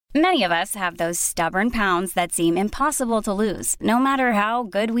Many of us have those stubborn pounds that seem impossible to lose, no matter how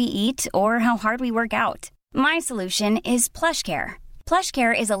good we eat or how hard we work out. My solution is PlushCare.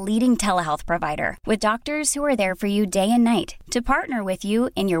 PlushCare is a leading telehealth provider with doctors who are there for you day and night to partner with you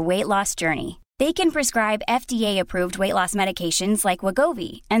in your weight loss journey. They can prescribe FDA-approved weight loss medications like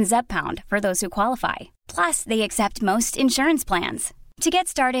Wegovy and Zepbound for those who qualify. Plus, they accept most insurance plans. To get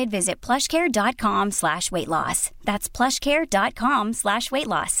started, visit plushcare.com/weightloss. That's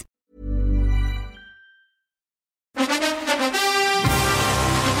plushcare.com/weightloss.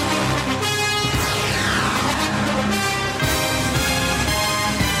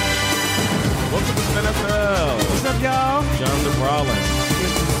 Welcome to the NFL. What's up, y'all? John DeBrawlin.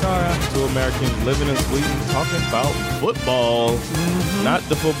 Sarah. Two Americans living in Sweden talking about football. Not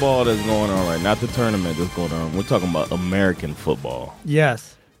the football that's going on right, not the tournament that's going on. We're talking about American football.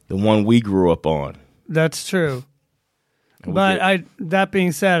 Yes. The one we grew up on. That's true. But that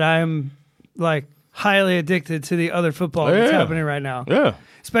being said, I'm like highly addicted to the other football that's happening right now. Yeah.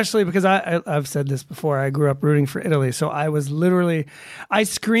 Especially because I've said this before. I grew up rooting for Italy. So I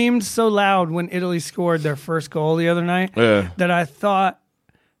screamed so loud when Italy scored their first goal the other night that I thought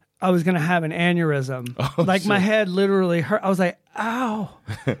I was going to have an aneurysm. My head literally hurt. I was like, ow,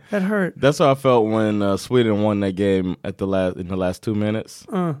 that hurt. That's how I felt when Sweden won that game in the last 2 minutes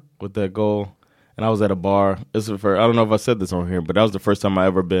with that goal. And I was at a bar. I don't know if I said this on here, but that was the first time I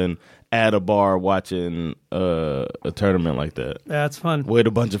ever been at a bar watching a tournament like that. That's fun. With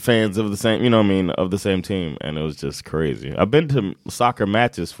a bunch of fans of the same, of the same team, and it was just crazy. I've been to soccer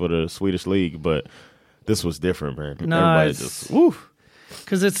matches for the Swedish league, but this was different, man. Nice. Everybody just woo.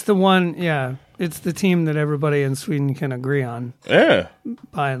 Because it's the one, it's the team that everybody in Sweden can agree on. Yeah.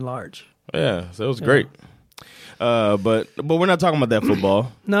 By and large. Yeah, so it was great. But we're not talking about that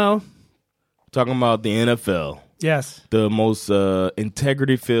football. No. Talking about the NFL. Yes. The most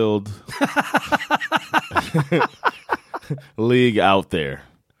integrity-filled league out there.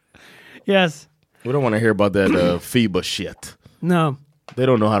 Yes. We don't want to hear about that FIBA shit. No. They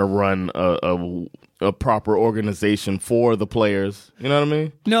don't know how to run a proper organization for the players. You know what I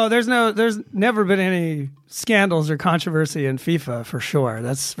mean? No, there's never been any scandals or controversy in FIFA for sure.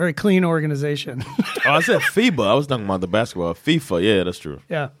 That's a very clean organization. I said FIBA. I was talking about the basketball. FIFA, yeah, that's true.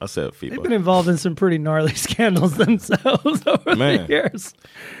 Yeah. I said FIBA. They've been involved in some pretty gnarly scandals themselves over the years.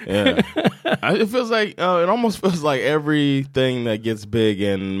 Yeah. It feels like, it almost feels like everything that gets big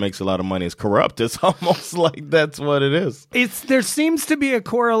and makes a lot of money is corrupt. It's almost like that's what it is. There seems to be a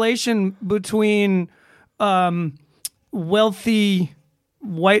correlation between wealthy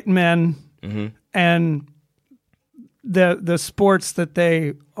white men and the sports that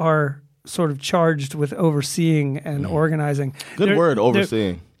they are sort of charged with overseeing and organizing. Good word,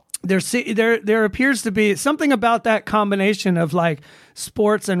 overseeing. There appears to be something about that combination of like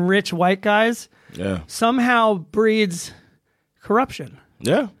sports and rich white guys. Yeah. Somehow breeds corruption.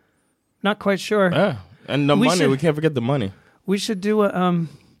 Yeah. Not quite sure. Yeah. And the money, we can't forget the money. We should do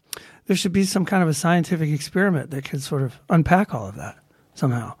there should be some kind of a scientific experiment that could sort of unpack all of that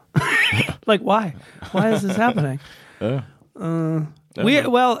somehow. Like, why? Why is this happening? Yeah. On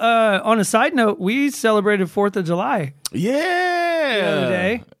a side note, we celebrated 4th of July. Yeah. The other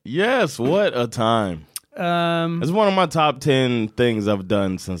day. Yes, what a time. It's one of my top 10 things I've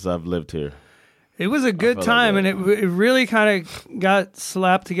done since I've lived here. It was a good time, and it really kind of got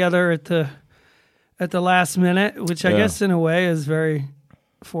slapped together at the last minute, which I guess in a way is very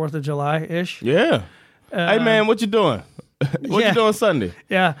 4th of July-ish. Yeah. Hey, man, what you doing? What you doing Sunday?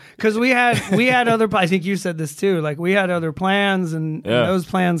 Yeah, because we had other. I think you said this too. Like we had other plans, and those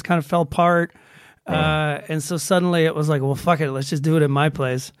plans kind of fell apart. And so suddenly it was like, well, fuck it, let's just do it at my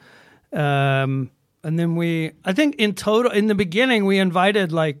place. And then I think in total, in the beginning, we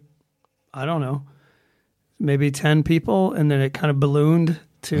invited like, I don't know, maybe 10 people, and then it kind of ballooned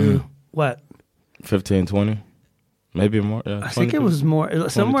to what? 15, 20? Maybe more. Yeah, I think it was more,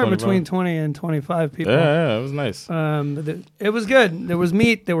 somewhere between 20 and 25 people. Yeah, it was nice. It was good. There was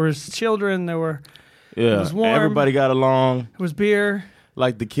meat. There was children. It was warm. Everybody got along. There was beer.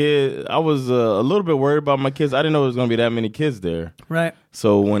 Like the kid, I was a little bit worried about my kids. I didn't know there was going to be that many kids there. Right.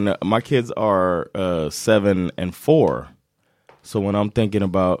 So when my kids are 7 and 4, so when I'm thinking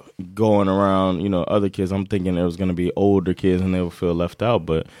about going around, other kids, I'm thinking there was going to be older kids and they would feel left out.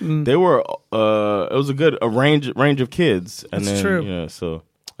 But they were, it was a range of kids. And That's then, true. So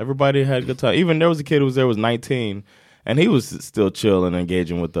everybody had a good time. Even there was a kid who was there, was 19, and he was still chill and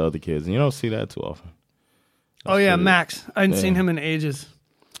engaging with the other kids. And you don't see that too often. Max. I hadn't seen him in ages.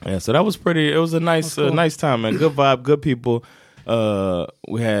 Yeah, so that was pretty. It was a nice, cool. Nice time, man. Good vibe, good people.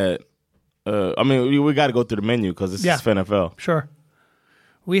 We had. We got to go through the menu because this is NFL. Sure.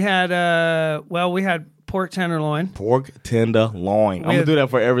 We had pork tenderloin. Pork tenderloin. I'm going to do that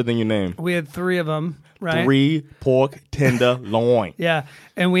for everything you name. We had 3 of them, right? 3 pork tenderloin. Yeah.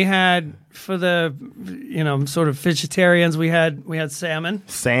 And we had, for the, sort of vegetarians, we had salmon.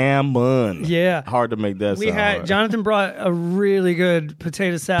 Salmon. Yeah. Hard to make that sound hard. Jonathan brought a really good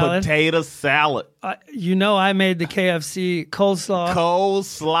potato salad. Potato salad. I made the KFC coleslaw.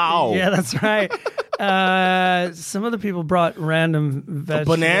 Coleslaw. Yeah, that's right. Some other people brought random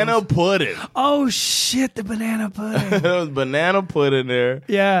vegetables. Banana pudding. Oh, shit, the banana pudding. There was banana pudding there.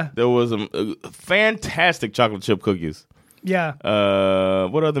 Yeah. There was fantastic chocolate chip cookies. Yeah.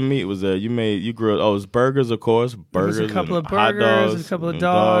 What other meat was there? You grilled. Oh, it was burgers, of course. Burgers. There was a couple of hot burgers, dogs, a couple of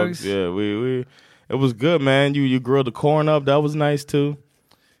dogs. Yeah, we. It was good, man. You grilled the corn up. That was nice too.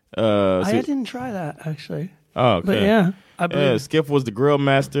 I didn't try that actually. Oh, okay. But yeah, I believe. Skip was the grill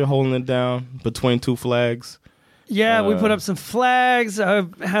master, holding it down between 2 flags. Yeah, we put up some flags. I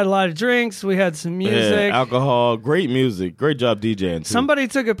had a lot of drinks. We had some music. Alcohol. Great music. Great job DJing, too. Somebody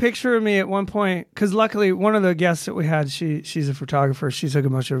took a picture of me at one point, because luckily one of the guests that we had, she's a photographer. She took a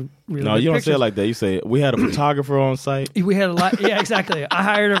bunch of really No, good you don't pictures. say it like that. You say, we had a photographer on site. We had a lot. Yeah, exactly. I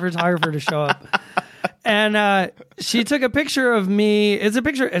hired a photographer to show up. And she took a picture of me. It's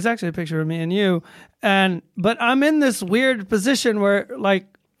actually a picture of me and you. But I'm in this weird position where, like,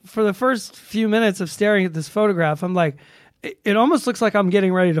 for the first few minutes of staring at this photograph, I'm like, it almost looks like I'm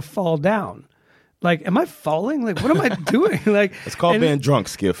getting ready to fall down. Like, am I falling? Like, what am I doing? Like, it's called being drunk,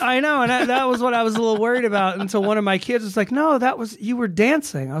 Skiff. I know, and that was what I was a little worried about until one of my kids was like, "No, you were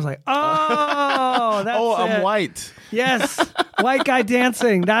dancing." I was like, "Oh, that's I'm white." Yes, white guy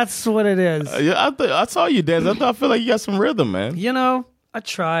dancing. That's what it is. Yeah, I saw you dance. I feel like you got some rhythm, man. I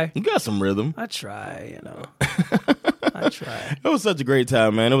try. You got some rhythm. I try. I try. It was such a great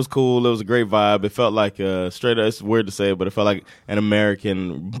time, man. It was cool. It was a great vibe. It felt like straight up. It's weird to say, but it felt like an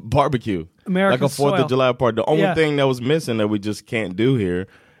American barbecue, like a 4th of July party. The only thing that was missing that we just can't do here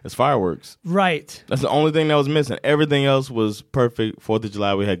is fireworks. Right. That's the only thing that was missing. Everything else was perfect. 4th of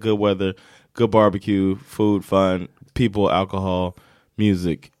July, we had good weather, good barbecue, food, fun, people, alcohol,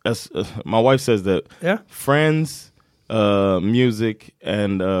 music. That's my wife says that. Yeah. Friends, music,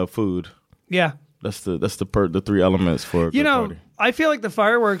 and food. Yeah. That's the 3 elements for a good party. I feel like the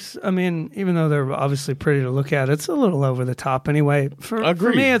fireworks, I mean, even though they're obviously pretty to look at, it's a little over the top anyway. For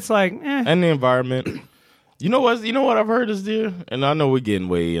me, it's like, And the environment. You know what I've heard this year? And I know we're getting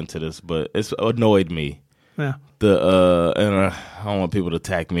way into this, but it's annoyed me. Yeah. And I don't want people to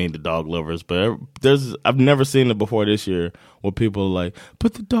attack me, the dog lovers, but I've never seen it before this year where people are like,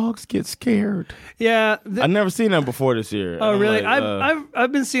 but the dogs get scared. Yeah. I've never seen that before this year. Oh, really? Like,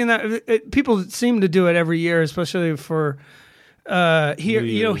 I've been seeing that. People seem to do it every year, especially for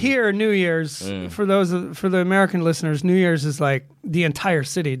here. Here New Year's for the American listeners. New Year's is like the entire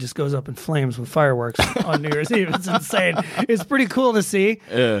city just goes up in flames with fireworks on New Year's Eve. It's insane. It's pretty cool to see.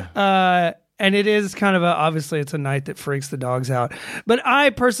 Yeah. And it is kind of obviously it's a night that freaks the dogs out. But I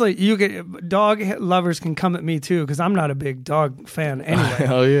personally, dog lovers can come at me too, because I'm not a big dog fan anyway.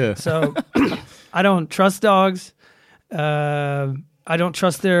 Oh yeah. So I don't trust dogs. I don't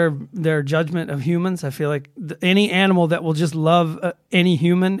trust their judgment of humans. I feel like any animal that will just love any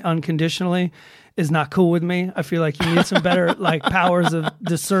human unconditionally is not cool with me. I feel like you need some better like powers of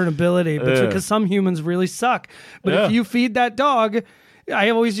discernibility, because some humans really suck. But if you feed that dog, I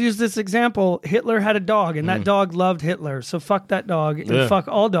always use this example. Hitler had a dog, and that dog loved Hitler. So fuck that dog, and fuck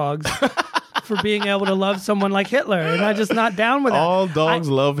all dogs for being able to love someone like Hitler. And I'm just not down with that. All dogs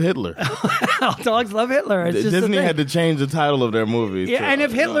love Hitler. All dogs love Hitler. It's just Disney had to change the title of their movie. Yeah, and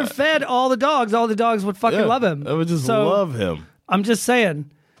if Hitler fed all the dogs would fucking love him. They would just love him. I'm just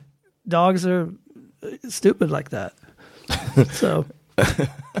saying, dogs are stupid like that. So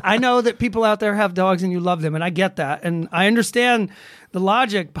I know that people out there have dogs and you love them, and I get that. And I understand the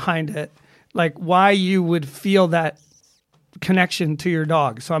logic behind it, like why you would feel that connection to your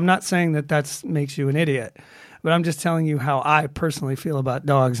dog. So I'm not saying that makes you an idiot, but I'm just telling you how I personally feel about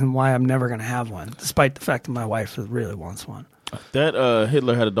dogs and why I'm never going to have one, despite the fact that my wife really wants one. That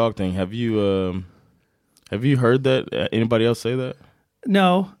Hitler had a dog thing. Have you heard that? Anybody else say that?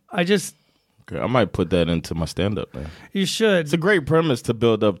 No, Okay, I might put that into my stand-up, man. You should. It's a great premise to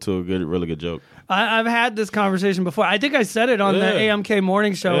build up to a really good joke. I've had this conversation before. I think I said it on the AMK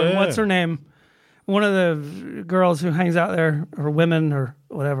morning show. And what's her name? One of the girls who hangs out there, or women, or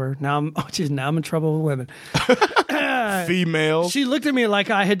whatever. Now I'm in trouble with women. Female. She looked at me like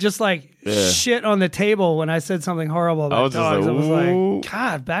I had just like shit on the table when I said something horrible about dogs. I was like,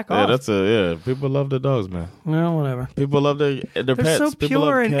 God, back off. People love the dogs, man. Well, whatever. People love their pets. They're so People pure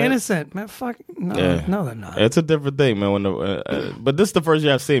love and cats. innocent, man. Fuck, no, they're not. It's a different thing, man. But this is the first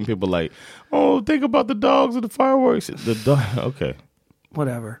year I've seen people like, oh, think about the dogs and the fireworks. The dog, okay,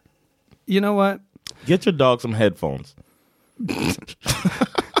 whatever. You know what? Get your dog some headphones. We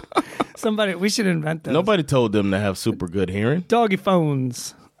should invent those. Nobody told them to have super good hearing. Doggy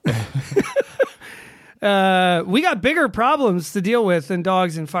phones. We got bigger problems to deal with than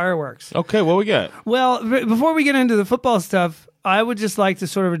dogs and fireworks. Okay, what we got? Well, before we get into the football stuff, I would just like to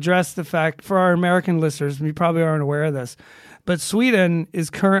sort of address the fact for our American listeners, you probably aren't aware of this, but Sweden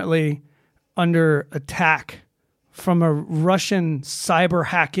is currently under attack from a Russian cyber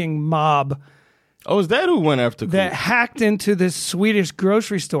hacking mob. Oh, is that who went after Coop? That hacked into this Swedish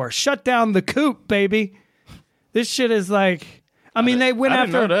grocery store. Shut down the Coop, baby. This shit is like, I mean, they went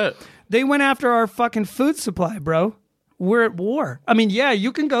after. Didn't know that. They went after our fucking food supply, bro. We're at war. I mean, yeah,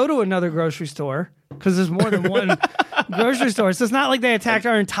 you can go to another grocery store because there's more than one grocery store. So it's not like they attacked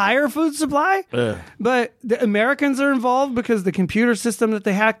our entire food supply. But the Americans are involved because the computer system that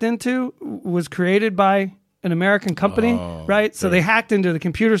they hacked into was created by an American company, right? So they hacked into the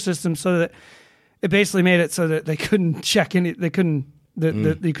computer system so that it basically made it so that they couldn't check any. They couldn't.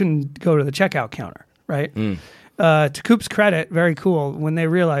 They couldn't go to the checkout counter, right? To Coop's credit, very cool. When they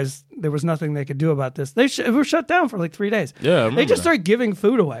realized there was nothing they could do about this, they were shut down for like 3 days. Yeah, they just started giving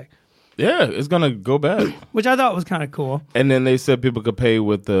food away. Yeah, it's gonna go bad. Which I thought was kind of cool. And then they said people could pay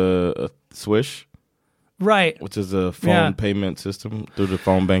with the Swish, right? Which is a phone payment system through the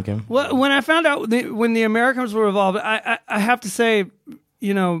phone banking. Well, when I found out when the Americans were involved, I have to say,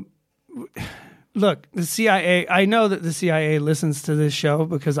 you know. Look, the CIA, I know that the CIA listens to this show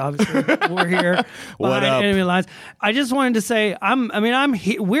because obviously we're here behind enemy lines. I just wanted to say,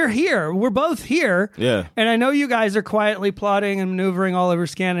 we're here. We're both here. Yeah. And I know you guys are quietly plotting and maneuvering all over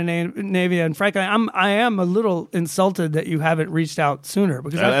Scandinavia. And frankly, I am a little insulted that you haven't reached out sooner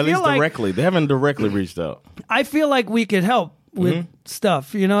because at least directly. They haven't directly reached out. I feel like we could help with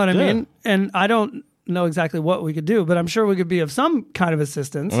stuff. You know what I mean? And I don't know exactly what we could do, but I'm sure we could be of some kind of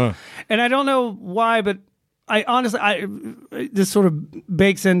assistance. And I don't know why, but I honestly, this sort of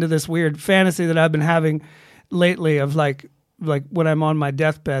bakes into this weird fantasy that I've been having lately of like when I'm on my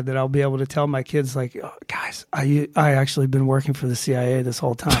deathbed that I'll be able to tell my kids like, oh, guys, I actually been working for the CIA this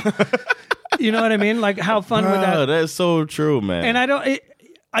whole time. You know what I mean? Like how fun would that? That's so true, man. And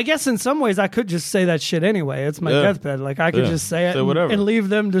I guess in some ways I could just say that shit anyway. It's my deathbed. Like I could just say it and leave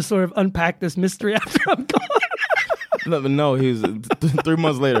them to sort of unpack this mystery after I'm gone. No, he's 3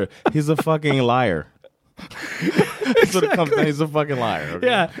 months later. He's a fucking liar. Exactly. He's a fucking liar. Okay?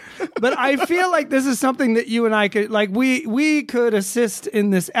 Yeah, but I feel like this is something that you and I could we could assist in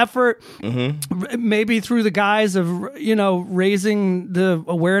this effort, maybe through the guise of raising the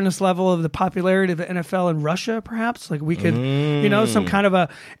awareness level of the popularity of the NFL in Russia. Perhaps like we could some kind of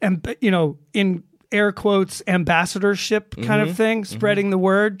in air quotes ambassadorship kind of thing, spreading the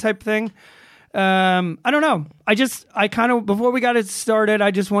word type thing. I don't know. I kind of, before we got it started,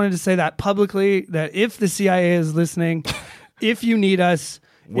 I just wanted to say that publicly, that if the CIA is listening, if you need us,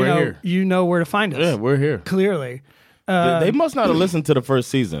 we're here. You know where to find us. Yeah, we're here. Clearly. They must not have listened to the first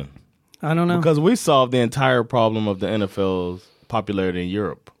season. I don't know. Because we solved the entire problem of the NFL's popularity in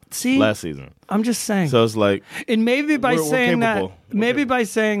Europe last season. I'm just saying. So it's like, and maybe by saying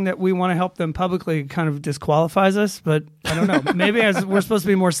that we want to help them publicly kind of disqualifies us, but I don't know. Maybe we're supposed to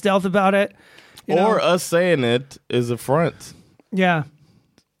be more stealth about it. Us saying it is a front. Yeah.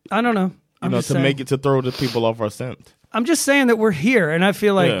 I don't know. To throw the people off our scent. I'm just saying that we're here, and I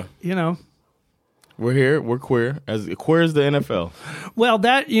feel like, we're here. We're queer. As queer as the NFL. Well,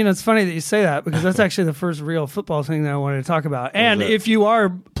 that, it's funny that you say that because that's actually the first real football thing that I wanted to talk about. And if you are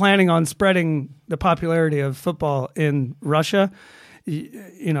planning on spreading the popularity of football in Russia,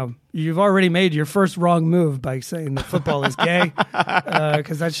 you've already made your first wrong move by saying that football is gay,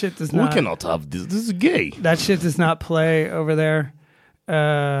 because that shit does not. We cannot have this. This is gay. That shit does not play over there.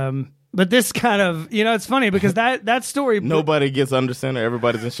 But this kind of, it's funny because that story. Nobody gets under center.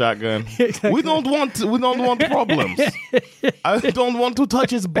 Everybody's in shotgun. Exactly. We don't want problems. I don't want to touch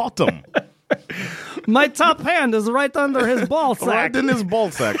his bottom. My top hand is right under his ball sack. Right in his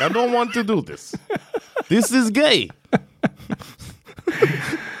ball sack. I don't want to do this. This is gay.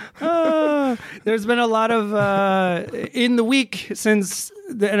 There's been a lot of in the week since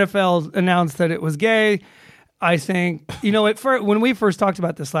the NFL announced that it was gay. I think when we first talked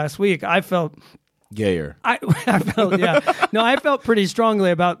about this last week, I felt gayer. I felt I felt pretty strongly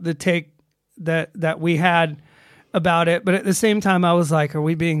about the take that we had about it, but at the same time, I was like, "Are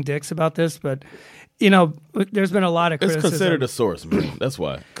we being dicks about this?" But you know, there's been a lot of criticism. It's considered a source, man. That's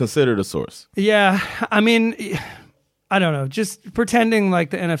why. Considered a source. Yeah, I mean, I don't know. Just pretending like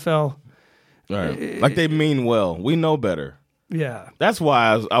the NFL. Right. Like they mean well. We know better. Yeah. That's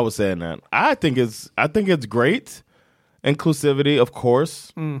why I was saying that. I think it's great. Inclusivity, of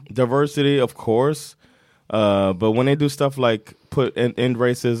course. Diversity, of course. But when they do stuff like end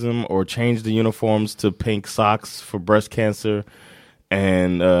racism or change the uniforms to pink socks for breast cancer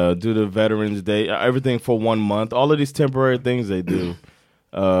and do the Veterans Day, everything for 1 month, all of these temporary things they do.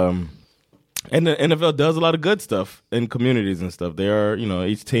 And the NFL does a lot of good stuff in communities and stuff. They are,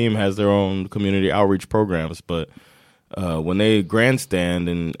 each team has their own community outreach programs. But when they grandstand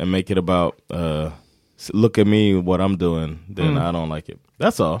and make it about, look at me, what I'm doing, then I don't like it.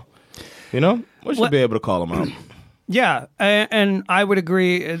 That's all. We should be able to call them out. Yeah, and I would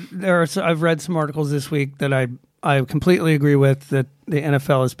agree. I've read some articles this week that I completely agree with, that the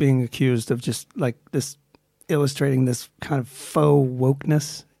NFL is being accused of just like this, illustrating this kind of faux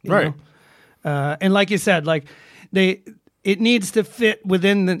wokeness. You know? And like you said, like it needs to fit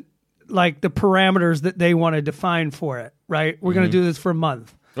within the parameters that they want to define for it, right? We're going to do this for a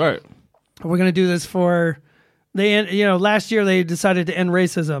month. Right. We're going to do this for last year they decided to end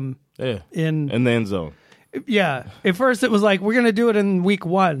racism in the end zone. Yeah. At first it was like, we're going to do it in week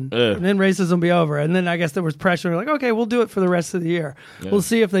 1 and then racism will be over. And then I guess there was pressure like, okay, we'll do it for the rest of the year. Yeah. We'll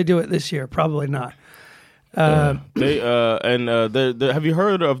see if they do it this year. Probably not. Have you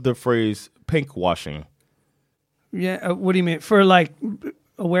heard of the phrase pink washing? Yeah. What do you mean? For like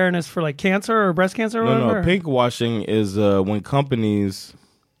awareness for like cancer or breast cancer or whatever? No. Pink washing is when companies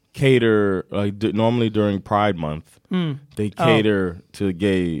cater, normally during Pride Month, they cater to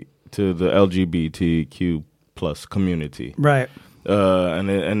the LGBTQ plus community. Right.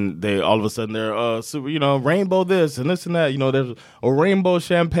 And they all of a sudden they're rainbow this and this and that. There's a rainbow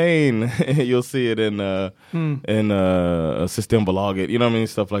champagne. You'll see it in Systembolaget. You know what I mean?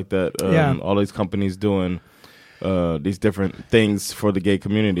 Stuff like that. All these companies doing these different things for the gay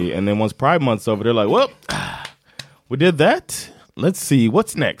community. And then once Pride Month's over, they're like, well, we did that. Let's see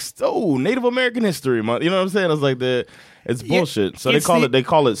what's next. Oh, Native American History Month. You know what I'm saying? It's like it's bullshit. So they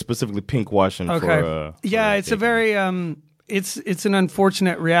call it specifically pink washing. Okay. It's a very it's an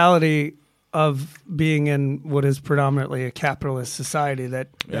unfortunate reality of being in what is predominantly a capitalist society that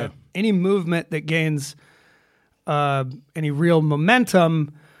any movement that gains any real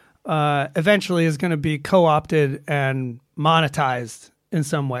momentum eventually is going to be co-opted and monetized in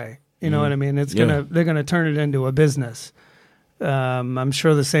some way. You know what I mean? They're going to turn it into a business. I'm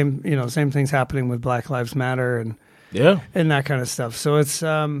sure the same thing's happening with Black Lives Matter and that kind of stuff. So it's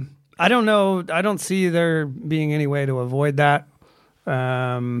I don't know. I don't see there being any way to avoid that.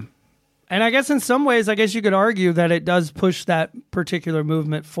 And I guess in some ways, you could argue that it does push that particular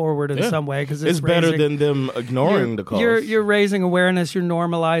movement forward in some way, because it's better than them ignoring the cause. You're raising awareness. You're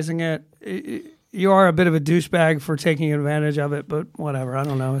normalizing it. You are a bit of a douchebag for taking advantage of it, but whatever. I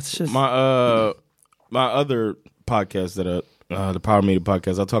don't know. It's just my other podcast the Power Media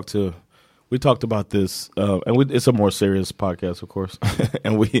podcast. We talked about this, and it's a more serious podcast, of course.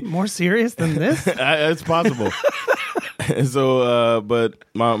 And more serious than this? It's possible. And so, but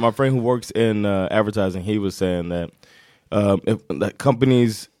my friend who works in advertising, he was saying that that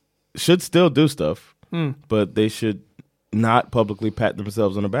companies should still do stuff, but they should not publicly pat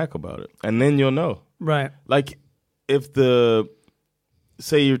themselves on the back about it, and then you'll know. Right. Like if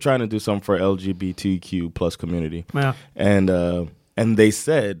say you're trying to do something for LGBTQ plus community, and they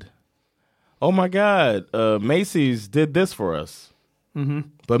said, oh my God, Macy's did this for us. Mm-hmm.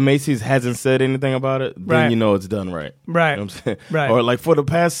 But Macy's hasn't said anything about it, then you know it's done right. Right. You know what I'm saying? Right. Or like for the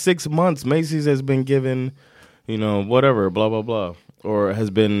past 6 months, Macy's has been giving, whatever, blah, blah, blah. Or has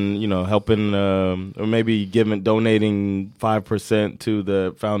been, helping, or maybe donating 5% to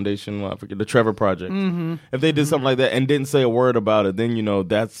the foundation, the Trevor Project. Mm-hmm. If they did something like that and didn't say a word about it, then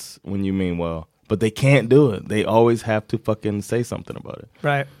that's when you mean well. But they can't do it. They always have to fucking say something about it.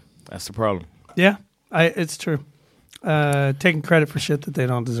 Right. That's the problem. Yeah, it's true. Taking credit for shit that they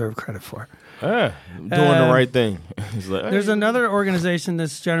don't deserve credit for. Doing the right thing. There's another organization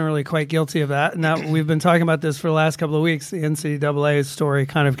that's generally quite guilty of that, and that we've been talking about this for the last couple of weeks. The NCAA story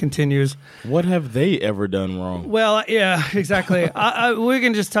kind of continues. What have they ever done wrong? Well, yeah, exactly. We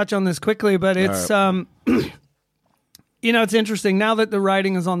can just touch on this quickly, but it's it's interesting now that the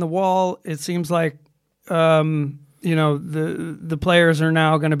writing is on the wall. It seems like the players are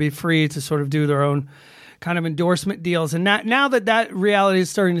now going to be free to sort of do their own kind of endorsement deals. And now that reality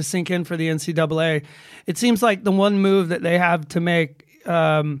is starting to sink in for the NCAA, it seems like the one move that they have to make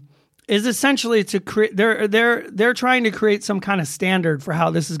is essentially to create. They're trying to create some kind of standard for how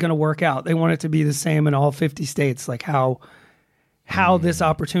this is going to work out. They want it to be the same in all 50 states, like how this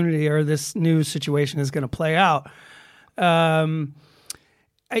opportunity or this new situation is going to play out. In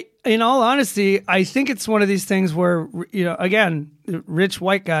all honesty, I think it's one of these things where, again, rich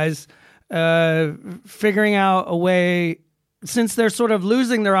white guys figuring out a way, since they're sort of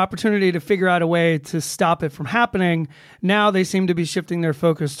losing their opportunity to figure out a way to stop it from happening, now they seem to be shifting their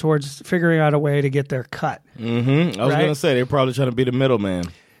focus towards figuring out a way to get their cut. Mm-hmm. I was going to say, they're probably trying to be the middleman.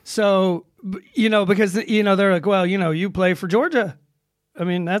 So, because, they're like, well, you play for Georgia. I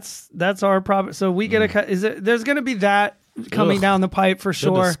mean, that's our problem. So we get a cut. There's going to be that coming down the pipe for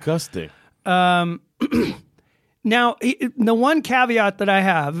sure. They're disgusting. Now, the one caveat that I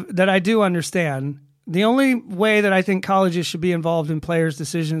have that I do understand, the only way that I think colleges should be involved in players'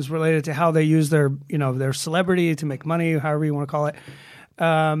 decisions related to how they use their celebrity to make money, however you want to call it,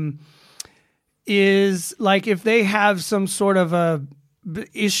 is like if they have some sort of a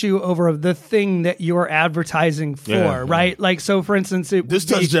issue over the thing that you're advertising for, right? Like, so for instance, this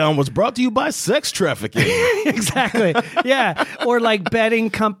touchdown was brought to you by sex trafficking. Exactly. Yeah. Or like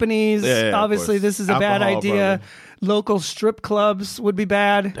betting companies. Obviously, this is a bad idea. Probably. Local strip clubs would be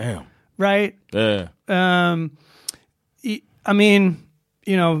bad. Damn. Right? Yeah. I mean,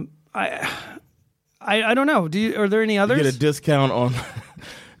 I don't know. Are there any others? You get a discount on...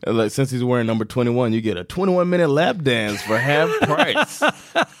 Like, since he's wearing number 21, you get a 21-minute lap dance for half price.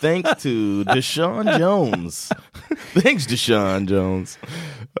 Thanks to Deshaun Jones. Thanks, Deshaun Jones.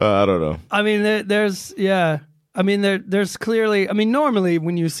 I don't know. I mean, there's clearly... I mean, normally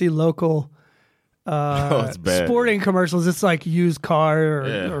when you see local sporting commercials, it's like used car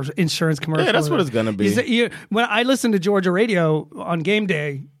or insurance commercials. Yeah, that's what it's going to be. When I listen to Georgia radio on game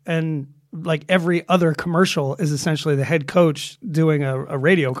day, and like every other commercial is essentially the head coach doing a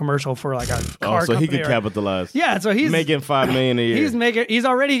radio commercial for like a car so company. He could capitalize. Yeah, so he's making $5 million a year. He's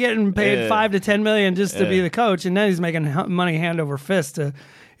already getting paid $5 to $10 million just to be the coach, and then he's making money hand over fist to,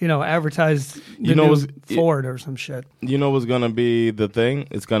 advertise the new Ford or some shit. You know what's gonna be the thing?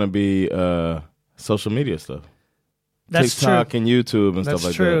 It's gonna be social media stuff. That's TikTok true. and YouTube and stuff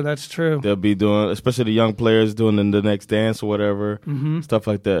like that. That's true. They'll be doing, especially the young players doing the next dance or whatever, stuff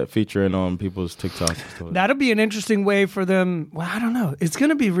like that, featuring on people's TikToks and stuff. That'll be an interesting way for them. Well, I don't know. It's going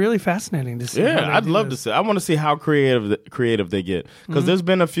to be really fascinating to see. Yeah, I'd love to see. I want to see how creative they get, because there's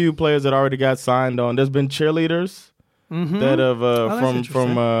been a few players that already got signed on. There's been cheerleaders that have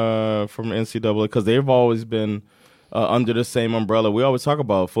from NCAA, because they've always been under the same umbrella. We always talk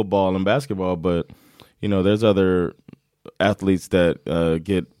about football and basketball, but there's other athletes that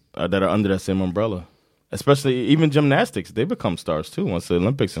that are under that same umbrella, especially even gymnastics. They become stars too once the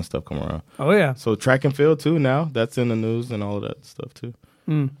Olympics and stuff come around. Oh yeah. So track and field too now, that's in the news and all of that stuff too.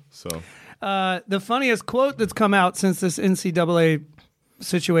 So the funniest quote that's come out since this NCAA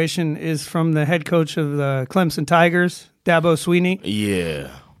situation is from the head coach of the Clemson Tigers, Dabo Swinney.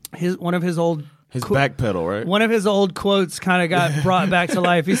 Yeah, one of his old back pedal, right? One of his old quotes kind of got brought back to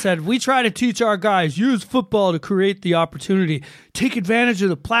life. He said, "We try to teach our guys, use football to create the opportunity. Take advantage of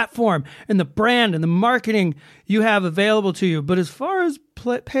the platform and the brand and the marketing you have available to you. But as far as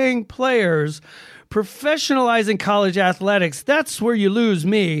paying players, professionalizing college athletics, that's where you lose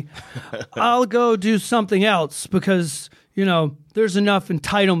me. I'll go do something else because, there's enough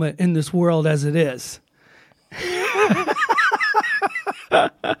entitlement in this world as it is."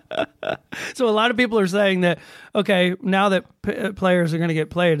 So a lot of people are saying that, okay, now that players are going to get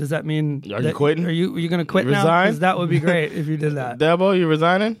played, does that mean... Are you quitting? Are you going to quit Resign? now? Because that would be great if you did that. Dabo, you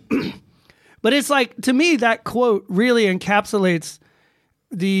resigning? But it's like, to me, that quote really encapsulates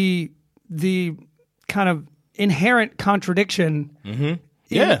the kind of inherent contradiction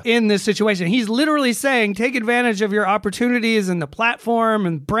in this situation. He's literally saying, take advantage of your opportunities and the platform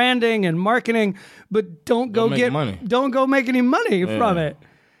and branding and marketing, but don't go make any money from it.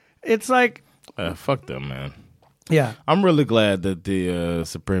 It's like... fuck them, man. Yeah. I'm really glad that the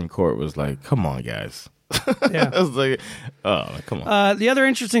Supreme Court was like, come on, guys. Yeah. I was like, oh, come on. The other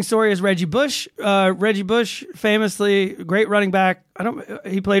interesting story is Reggie Bush. Reggie Bush, famously, great running back.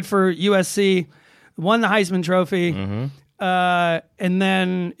 He played for USC, won the Heisman Trophy. And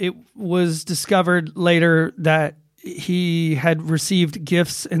then it was discovered later that he had received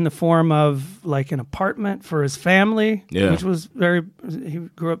gifts in the form of like an apartment for his family, which was he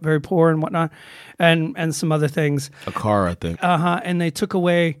grew up very poor and whatnot, and some other things. A car, I think. And they took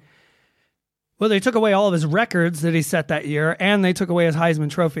away all of his records that he set that year, and they took away his Heisman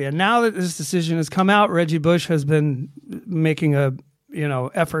Trophy. And now that this decision has come out, Reggie Bush has been making a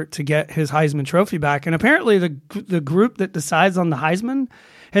effort to get his Heisman Trophy back. And apparently the group that decides on the Heisman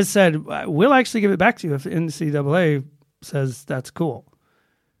has said, we'll actually give it back to you if the NCAA says that's cool.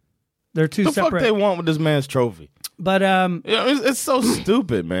 They're two separate. What the fuck they want with this man's trophy? But it's so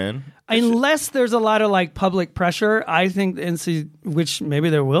stupid, man. Unless there's a lot of like public pressure, I think which maybe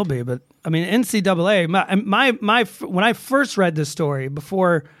there will be, but I mean NCAA. My when I first read this story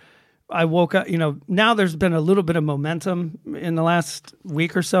before I woke up, now there's been a little bit of momentum in the last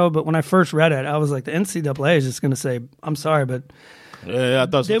week or so, but when I first read it, I was like, the NCAA is just going to say, I'm sorry, but I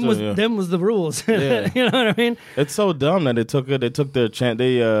thought so too, them was the rules. Yeah. You know what I mean? It's so dumb that they took their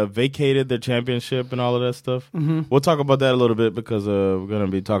they vacated their championship and all of that stuff. Mm-hmm. We'll talk about that a little bit because we're going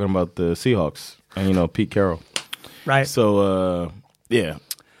to be talking about the Seahawks and Pete Carroll. Right. So yeah.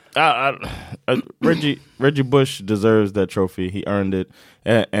 Reggie Bush deserves that trophy. He earned it,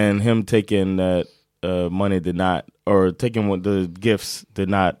 and him taking that money did not, or taking what the gifts did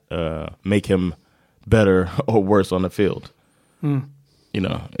not make him better or worse on the field.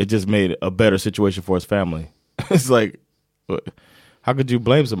 It just made a better situation for his family. It's like, how could you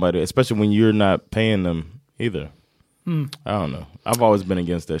blame somebody, especially when you're not paying them either? I don't know. I've always been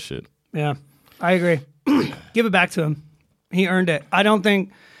against that shit. Yeah, I agree. Give it back to him. He earned it. I don't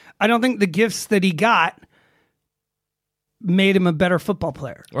think the gifts that he got made him a better football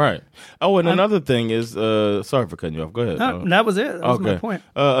player. Right. Oh, and another thing is, sorry for cutting you off. Go ahead. No, that was it. That was my point.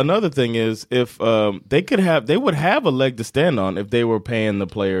 Another thing is, if they would have a leg to stand on if they were paying the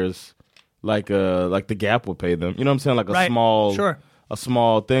players like the Gap would pay them. You know what I'm saying? Like a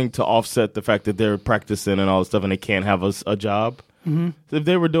small thing to offset the fact that they're practicing and all this stuff and they can't have a job. Mm-hmm. So if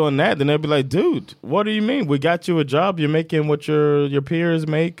they were doing that, then they'd be like, dude, what do you mean? We got you a job. You're making what your peers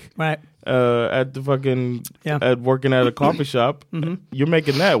make. Right. At the at working at a coffee shop. Mm-hmm. You're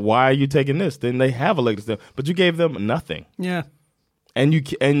making that. Why are you taking this? Then they have a leg to stand. But you gave them nothing. Yeah.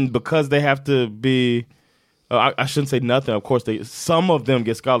 And because they have to be, I shouldn't say nothing. Of course, some of them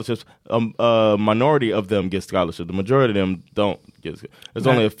get scholarships. A minority of them get scholarships. The majority of them don't get. There's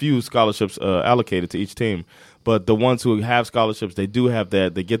only a few scholarships allocated to each team. But the ones who have scholarships, they do have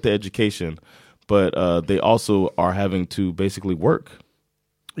that. They get the education, but they also are having to basically work.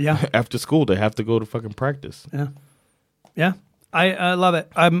 Yeah. After school, they have to go to fucking practice. Yeah. Yeah. I love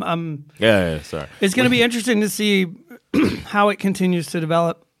it. Sorry. It's going to be interesting to see how it continues to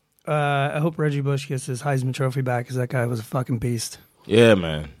develop. I hope Reggie Bush gets his Heisman Trophy back because that guy was a fucking beast. Yeah,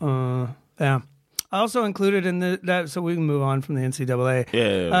 man. Yeah. I also included in that, so we can move on from the NCAA.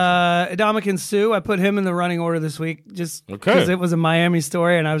 Yeah. Ndamukong Suh, I put him in the running order this week just because it was a Miami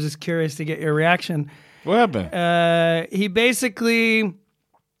story, and I was just curious to get your reaction. What happened? He basically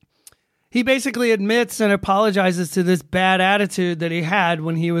admits and apologizes to this bad attitude that he had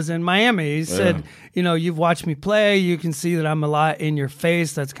when he was in Miami. He said, you've watched me play. You can see that I'm a lot in your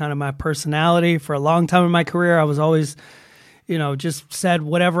face. That's kind of my personality. For a long time in my career, I was always, just said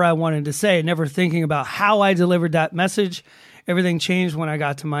whatever I wanted to say, never thinking about how I delivered that message. Everything changed when I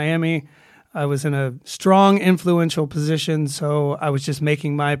got to Miami. I was in a strong, influential position, so I was just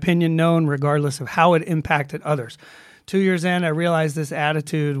making my opinion known regardless of how it impacted others. 2 years in, I realized this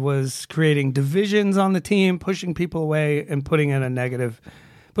attitude was creating divisions on the team, pushing people away, and putting me in a negative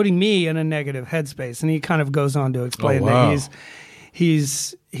headspace. And he kind of goes on to explain that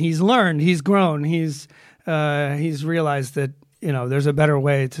he's learned, he's grown, he's realized that there's a better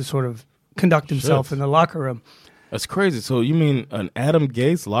way to sort of conduct himself in the locker room. That's crazy. So you mean an Adam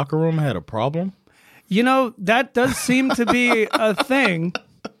Gase locker room had a problem? That does seem to be a thing,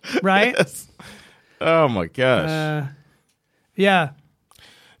 right? Yes. Oh my gosh. Yeah.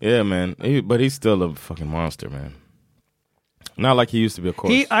 Yeah, man. But he's still a fucking monster, man. Not like he used to be, of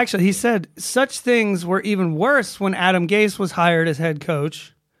course. He said such things were even worse when Adam Gase was hired as head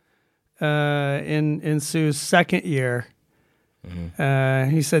coach in Suh's second year. Mm-hmm.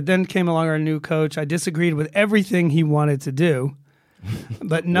 He said, then came along our new coach. I disagreed with everything he wanted to do.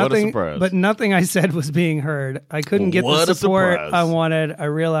 But nothing I said was being heard. I couldn't get the support I wanted. I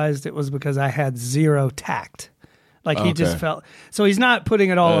realized it was because I had zero tact. He just felt. So he's not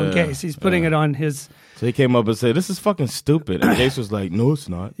putting it all on Gase. He's putting it on his. So he came up and said, "This is fucking stupid." And Gase was like, "No, it's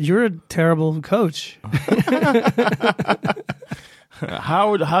not. You're a terrible coach."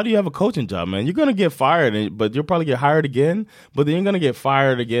 How do you have a coaching job, man? You're gonna get fired, but you'll probably get hired again. But then you're gonna get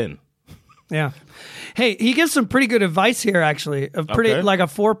fired again. Yeah. Hey, he gives some pretty good advice here, actually. Like a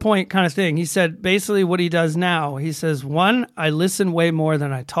 4-point kind of thing. He said basically what he does now. He says, 1, I listen way more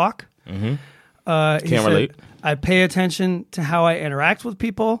than I talk. Mm-hmm. Can't relate. I pay attention to how I interact with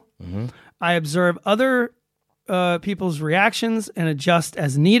people. Mm-hmm. I observe other people's reactions and adjust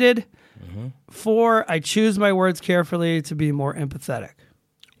as needed. Mm-hmm. 4, I choose my words carefully to be more empathetic.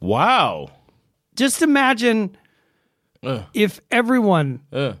 Wow. Just imagine if everyone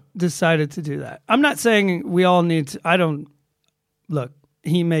decided to do that. I'm not saying we all need to. Look,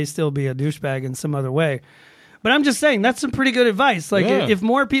 he may still be a douchebag in some other way. But I'm just saying that's some pretty good advice. Like if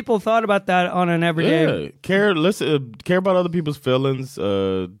more people thought about that on an everyday, care about other people's feelings,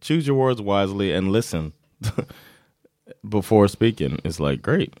 choose your words wisely, and listen before speaking. It's like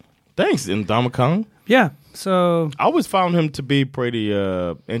great, thanks, Ndamukong. Yeah. So I always found him to be pretty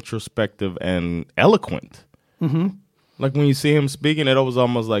introspective and eloquent. Mm-hmm. Like when you see him speaking, it was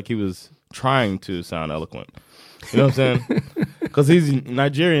almost like he was trying to sound eloquent. You know what I'm saying? Because he's a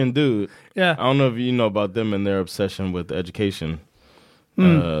Nigerian dude. Yeah. I don't know if you know about them and their obsession with education.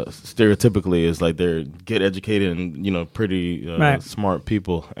 Stereotypically, is like they're get educated and pretty smart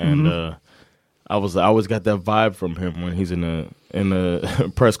people. And I always got that vibe from him when he's in a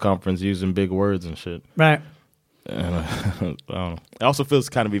press conference using big words and shit. Right. And I don't know. It also feels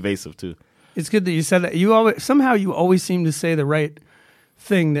kind of evasive too. It's good that you said that. You always seem to say the right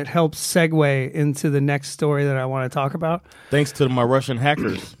thing that helps segue into the next story that I want to talk about. Thanks to my Russian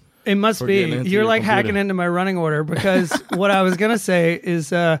hackers. It must be. You're like hacking into my running order because what I was going to say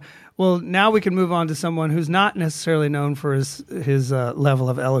is, well, now we can move on to someone who's not necessarily known for his level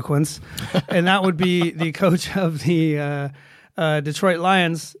of eloquence, and that would be the coach of the Detroit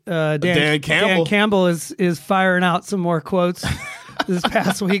Lions, Dan Campbell. Dan Campbell is firing out some more quotes this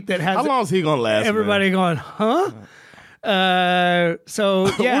past week that has. How long is he gonna last? Everybody going, huh? So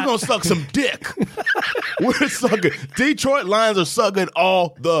yeah, we're gonna suck some dick. We're sucking. Detroit Lions are sucking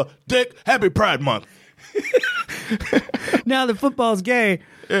all the dick. Happy Pride Month. Now that football's gay,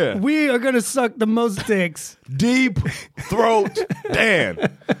 we are gonna suck the most dicks. Deep Throat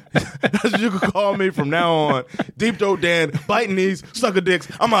Dan. That's what you can call me from now on. Deep Throat Dan, biting these sucker dicks.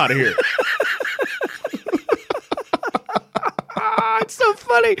 I'm out of here. It's so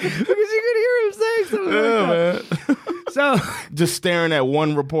funny because you could hear him saying something like that. Man. So just staring at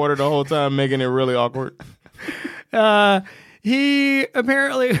one reporter the whole time, making it really awkward. He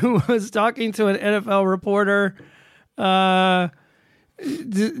apparently was talking to an NFL reporter.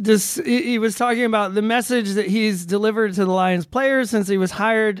 He was talking about the message that he's delivered to the Lions players since he was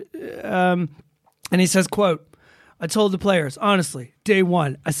hired. And he says, quote, "I told the players, honestly, day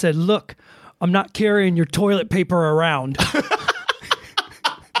one, I said, look, I'm not carrying your toilet paper around.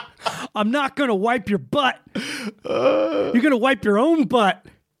 I'm not going to wipe your butt. You're going to wipe your own butt.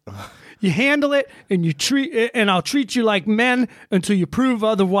 You handle it and I'll treat you like men until you prove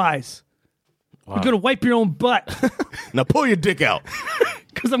otherwise. Wow. You're going to wipe your own butt. Now pull your dick out.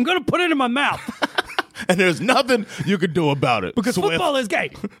 Because I'm going to put it in my mouth. And there's nothing you can do about it. Because football is gay.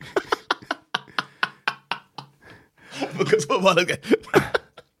 Because football is gay.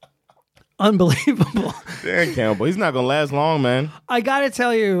 Unbelievable. Dan Campbell. He's not going to last long, man. I got to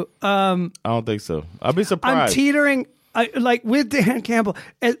tell you. I don't think so. I'll be surprised. I'm teetering. Like with Dan Campbell,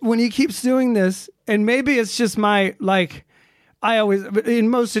 when he keeps doing this, and maybe it's just my, like, I always, in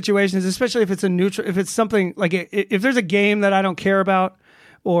most situations, especially if it's a neutral, if it's something like, if there's a game that I don't care about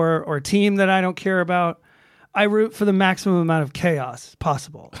or a team that I don't care about, I root for the maximum amount of chaos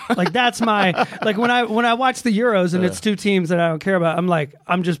possible. Like that's my, like when I watch the Euros and it's two teams that I don't care about,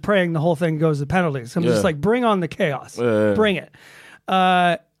 I'm just praying the whole thing goes to penalties. I'm just like, bring on the chaos. Bring it.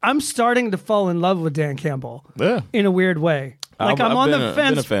 I'm starting to fall in love with Dan Campbell in a weird way. Like I'm on the fence.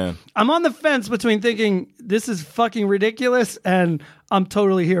 Been a fan. I'm on the fence between thinking this is fucking ridiculous and I'm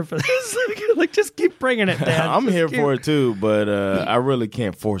totally here for this. Like just keep bringing it, Dan. I'm here for it too, but I really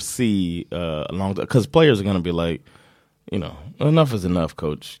can't foresee a long time because players are going to be like, enough is enough,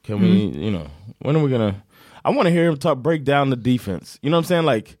 coach. Can we, when are we going to? I want to hear him break down the defense. You know what I'm saying?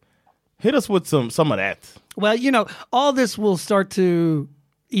 Like, hit us with some of that. Well, all this will start to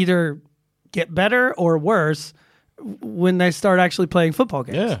either get better or worse when they start actually playing football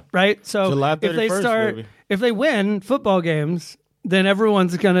games, right? So July 31st, if they win football games, then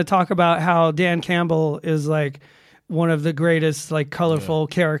everyone's going to talk about how Dan Campbell is like one of the greatest, like colorful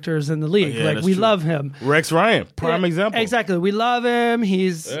characters in the league. Like we love him. Rex Ryan, prime example. Exactly, we love him.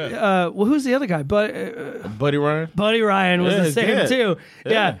 He's who's the other guy? Buddy Ryan. Buddy Ryan was the same too.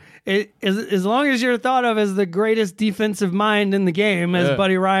 Yeah. As long as you're thought of as the greatest defensive mind in the game, as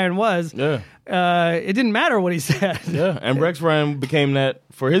Buddy Ryan was, it didn't matter what he said. Yeah, and Rex Ryan became that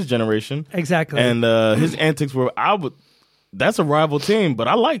for his generation. Exactly. And his antics were, that's a rival team, but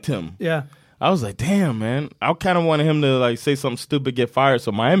I liked him. Yeah. I was like, damn, man. I kind of wanted him to like say something stupid, get fired,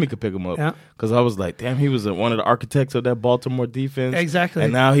 so Miami could pick him up. Yeah. Because I was like, damn, he was one of the architects of that Baltimore defense. Exactly.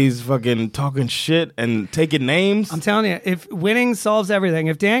 And now he's fucking talking shit and taking names. I'm telling you, if winning solves everything,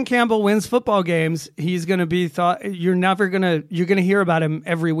 if Dan Campbell wins football games, he's going to be you're going to hear about him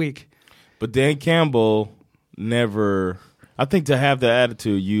every week. But Dan Campbell never. I think to have that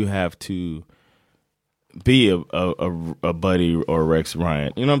attitude, you have to be a Buddy or Rex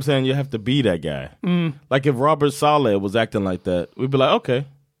Ryan. You know what I'm saying? You have to be that guy. Like if Robert Saleh was acting like that, we'd be like, okay,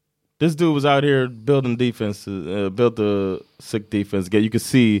 this dude was out here building defense, built a sick defense. You could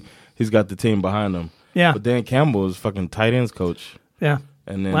see he's got the team behind him. Yeah. But Dan Campbell is fucking tight ends coach. Yeah.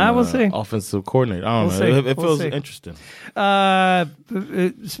 And then we'll see. Offensive coordinator. I don't know. It feels interesting.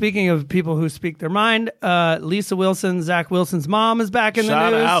 Speaking of people who speak their mind, Lisa Wilson, Zach Wilson's mom, is back in the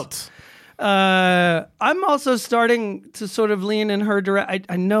news. Shout out. I'm also starting to sort of lean in her direction.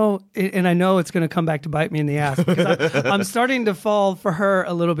 I know it's going to come back to bite me in the ass because I'm starting to fall for her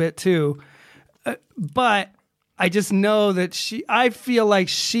a little bit too. But I just know that I feel like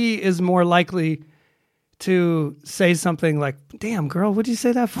she is more likely to say something like, "Damn, girl, what'd you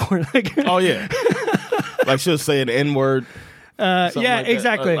say that for?" Like, oh yeah, like she'll say an N-word. Yeah, like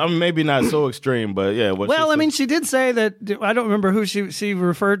exactly. I mean, maybe not so extreme, but yeah. Well, I mean, she did say that. I don't remember who she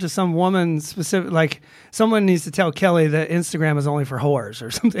referred to. Some woman specific, like someone needs to tell Kelly that Instagram is only for whores or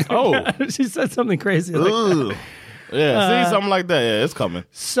something. Like she said something crazy like that. Yeah, see something like that. Yeah, it's coming.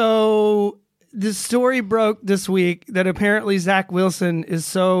 So the story broke this week that apparently Zach Wilson is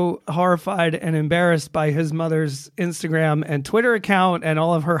so horrified and embarrassed by his mother's Instagram and Twitter account and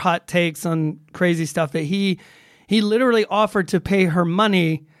all of her hot takes on crazy stuff that he literally offered to pay her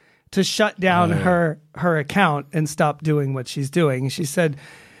money to shut down her account and stop doing what she's doing. She said,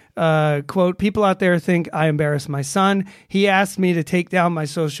 quote, "People out there think I embarrass my son. He asked me to take down my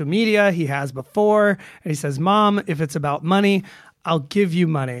social media. He has before. And he says, 'Mom, if it's about money, I'll give you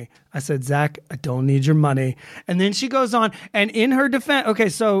money.' I said, 'Zach, I don't need your money.'" And then she goes on, and in her defense, okay,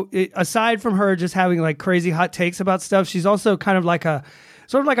 so aside from her just having like crazy hot takes about stuff, she's also kind of like a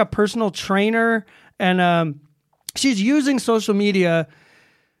personal trainer, and she's using social media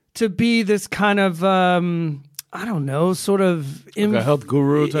to be this kind of I don't know, sort of like a health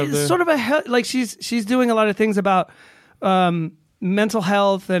guru type thing. Sort of like she's doing a lot of things about mental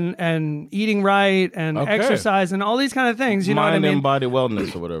health and eating right and exercise and all these kind of things. You know what I mean? Mind and body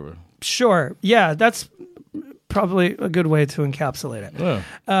wellness or whatever. Sure. Yeah, that's probably a good way to encapsulate it.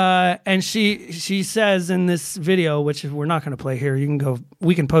 Yeah. And she says in this video, which we're not going to play here,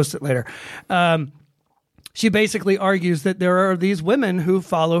 we can post it later. She basically argues that there are these women who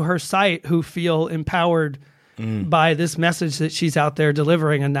follow her site who feel empowered by this message that she's out there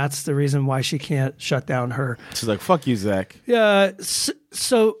delivering, and that's the reason why she can't shut down her. She's like, "Fuck you, Zach." Yeah.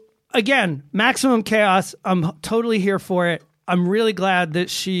 So again, maximum chaos. I'm totally here for it. I'm really glad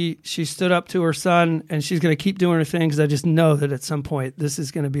that she stood up to her son, and she's going to keep doing her thing, because I just know that at some point this is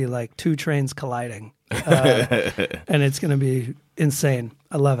going to be like two trains colliding, and it's going to be insane.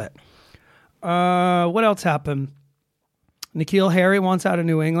 I love it. What else happened? N'Keal Harry wants out of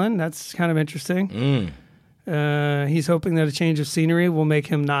New England. That's kind of interesting. He's hoping that a change of scenery will make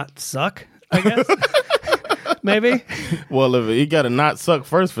him not suck, I guess. Maybe. Well, if you got to not suck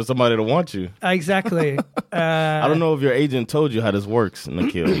first for somebody to want you. Exactly. I don't know if your agent told you how this works,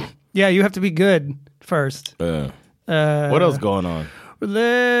 N'Keal. Yeah, you have to be good first. What else going on?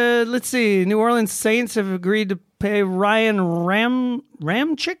 Let's see. New Orleans Saints have agreed to pay Ryan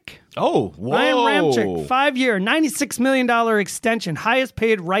Ramczyk. Oh, whoa. Ryan Ramczyk, 5-year, $96 million extension, highest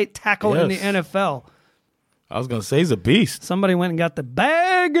paid right tackle in the NFL. I was going to say he's a beast. Somebody went and got the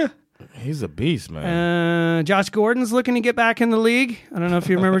bag. He's a beast, man. Josh Gordon's looking to get back in the league. I don't know if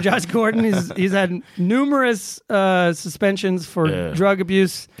you remember Josh Gordon. He's had numerous suspensions for drug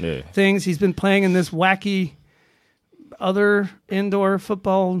abuse things. He's been playing in this wacky other indoor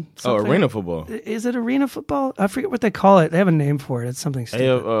football. Something. Arena football. Is it arena football? I forget what they call it. They have a name for it. It's something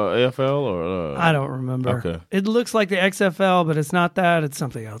stupid. AFL or? I don't remember. Okay. It looks like the XFL, but it's not that. It's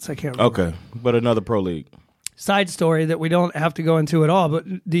something else. I can't remember. Okay, but another pro league. Side story that we don't have to go into at all, but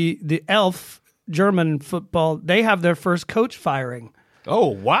the Elf German football, they have their first coach firing. Oh,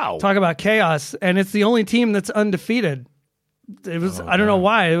 wow. Talk about chaos. And it's the only team that's undefeated. It was, I don't know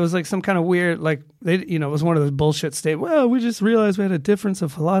why. It was like some kind of weird, like, it was one of those bullshit statements. Well, we just realized we had a difference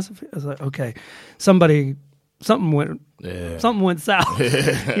of philosophy. I was like, okay, something went south.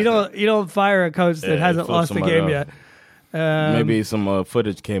 You don't fire a coach that hasn't lost the game yet. Maybe some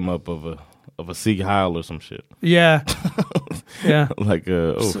footage came up of a Sieg Heil or some shit. Yeah. Yeah. Like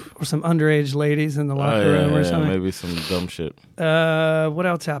or some underage ladies in the locker room or something. Maybe some dumb shit. What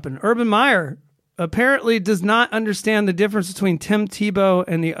else happened? Urban Meyer apparently does not understand the difference between Tim Tebow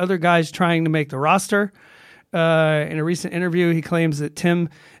and the other guys trying to make the roster. In a recent interview, he claims that Tim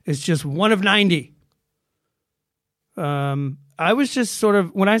is just one of 90. I was just sort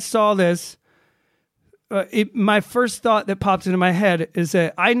of, when I saw this, my first thought that popped into my head is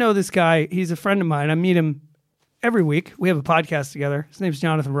that I know this guy. He's a friend of mine. I meet him every week. We have a podcast together. His name's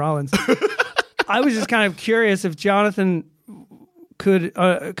Jonathan Rollins. I was just kind of curious if Jonathan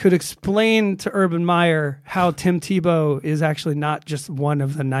could explain to Urban Meyer how Tim Tebow is actually not just one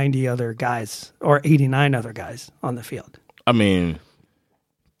of the 90 other guys or 89 other guys on the field. I mean,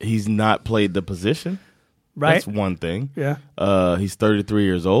 he's not played the position. Right. That's one thing. Yeah. He's 33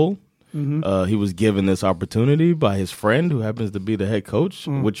 years old. Mm-hmm. He was given this opportunity by his friend who happens to be the head coach,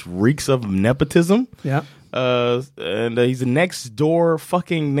 which reeks of nepotism. Yeah. And he's next door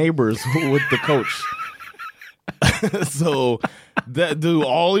fucking neighbors with the coach. So, do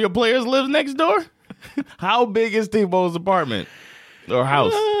all your players live next door? How big is Tebow's apartment or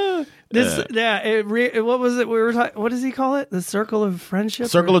house? What was it? We were talking. What does he call it? The circle of friendship.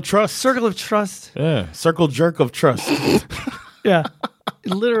 Circle of trust. Circle of trust. Yeah. Circle jerk of trust. Yeah.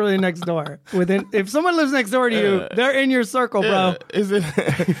 Literally next door. If someone lives next door to you, they're in your circle, bro. Is it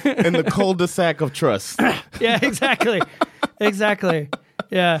in the cul-de-sac of trust? Yeah, exactly. Exactly.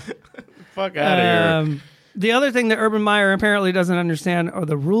 Yeah. Fuck out of here. The other thing that Urban Meyer apparently doesn't understand are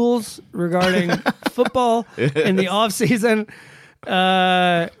the rules regarding football in the offseason.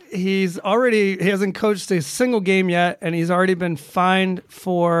 He hasn't coached a single game yet, and he's already been fined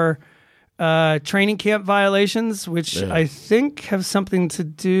for training camp violations, which I think have something to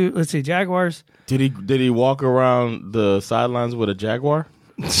do. Let's see, Jaguars. Did he walk around the sidelines with a Jaguar?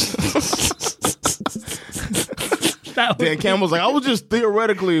 Dan Campbell's like, I was just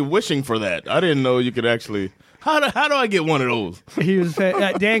theoretically wishing for that. I didn't know you could actually. How do I get one of those? He was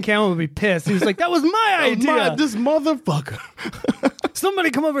Dan Campbell would be pissed. He was like, "That was my idea. This motherfucker. Somebody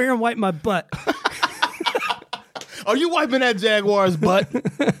come over here and wipe my butt." Are you wiping that Jaguar's butt?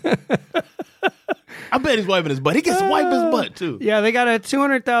 I bet he's wiping his butt. He gets to wipe his butt too. Yeah, they got a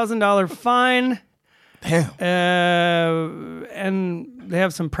 $200,000 fine. Damn. And they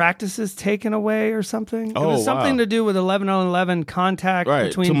have some practices taken away or something. Oh, it was something to do with 11-on-11 contact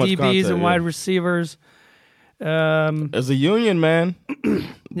between DBs and wide receivers. As a union, man,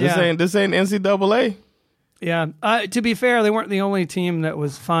 this ain't NCAA. Yeah. To be fair, they weren't the only team that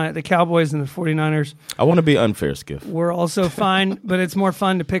was fined. The Cowboys and the 49ers. I want to be unfair, Skiff. Were also fined, but it's more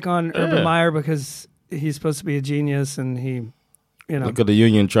fun to pick on Urban Meyer because he's supposed to be a genius and he, look at the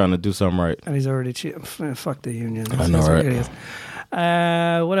union trying to do something right. And he's already cheated. Fuck the union. I know, right?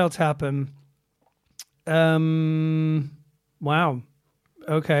 What else happened? Wow.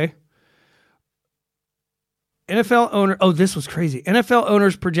 Okay. NFL owner. Oh, this was crazy. NFL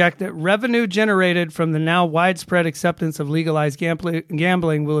owners project that revenue generated from the now widespread acceptance of legalized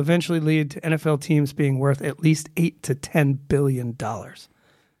gambling will eventually lead to NFL teams being worth at least $8 to $10 billion.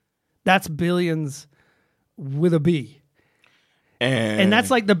 That's billions with a B. And that's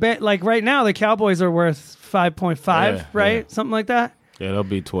like like right now the Cowboys are worth 5.5, right? Yeah. Something like that. Yeah, they'll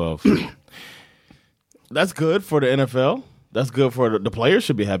be 12. That's good for the NFL. That's good for the players.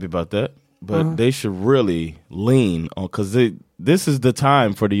 Should be happy about that. But they should really lean on, because this is the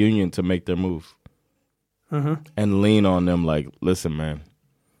time for the union to make their move. And lean on them like, listen, man,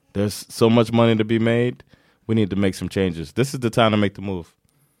 there's so much money to be made. We need to make some changes. This is the time to make the move.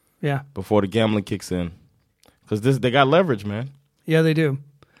 Yeah. Before the gambling kicks in. Because they got leverage, man. Yeah, they do.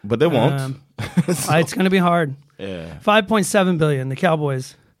 But they won't. It's going to be hard. Yeah. $5.7 billion, the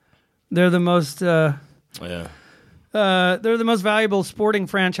Cowboys. They're the most... they're the most valuable sporting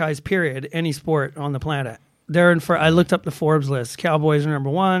franchise, period, any sport on the planet. I looked up the Forbes list. Cowboys are number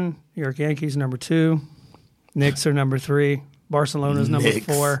 1. New York Yankees are number 2. Knicks are number 3. Barcelona's number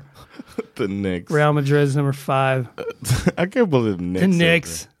 4. The Knicks. Real Madrid's number 5. I can't believe the Knicks. The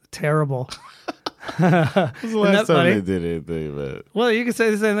Knicks. Terrible. When was the last time they did anything, man? Well, you can say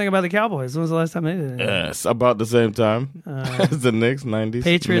the same thing about the Cowboys. When was the last time they did anything? Yes, about the same time as the Knicks, 90s.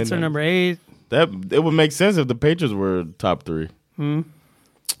 Patriots are number 8. It would make sense if the Patriots were top 3. But,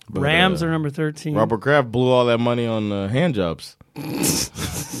 Rams are number 13. Robert Kraft blew all that money on hand jobs.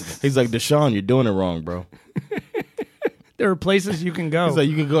 He's like, Deshaun, you're doing it wrong, bro. There are places you can go. He's like,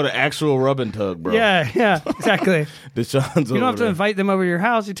 you can go to actual rub and tug, bro. Yeah, exactly. Deshaun's you don't have to invite them over to your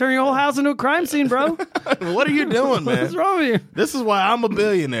house. You turn your whole house into a crime scene, bro. What are you doing, man? What's wrong with you? This is why I'm a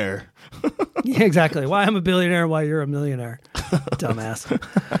billionaire. Yeah, exactly. Why I'm a billionaire, why you're a millionaire. Dumbass.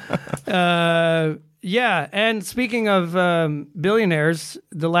 Yeah, and speaking of billionaires,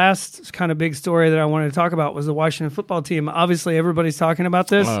 the last kind of big story that I wanted to talk about was the Washington football team. Obviously, everybody's talking about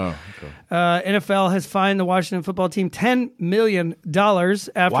this. Oh, okay. NFL has fined the Washington football team $10 million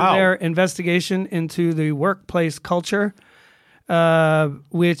after their investigation into the workplace culture,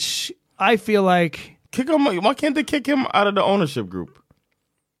 which I feel like... Why can't they kick him out of the ownership group?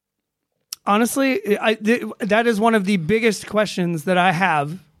 Honestly, that is one of the biggest questions that I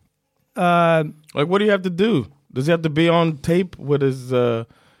have. Like, what do you have to do? Does he have to be on tape with his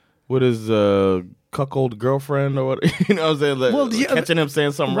cuckold girlfriend or what? You know what I'm saying? Like, catching him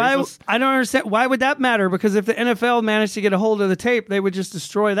saying something racist? I don't understand. Why would that matter? Because if the NFL managed to get a hold of the tape, they would just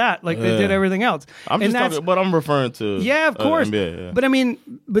destroy that like they did everything else. I'm just talking, but I'm referring to of course. NBA, yeah. But I mean,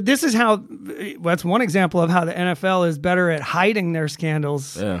 this is how, that's one example of how the NFL is better at hiding their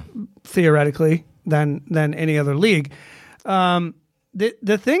scandals, theoretically, than any other league.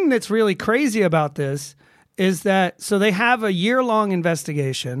 The thing that's really crazy about this is that, so they have a year-long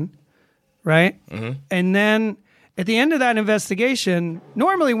investigation, right? Mm-hmm. And then at the end of that investigation,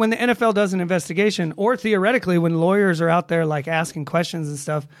 normally when the NFL does an investigation, or theoretically when lawyers are out there like asking questions and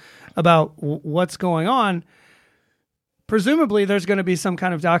stuff about what's going on, presumably there's going to be some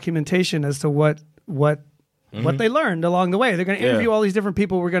kind of documentation as to what they learned along the way. They're going to interview all these different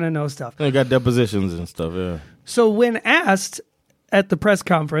people. We're going to know stuff. They got depositions and stuff, yeah. So when asked at the press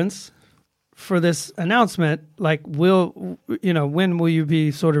conference for this announcement, like, when will you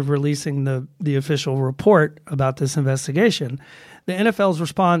be sort of releasing the official report about this investigation? The NFL's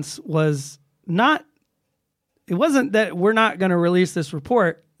response was it wasn't that we're not going to release this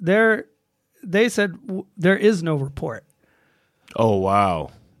report. They said there is no report. Oh,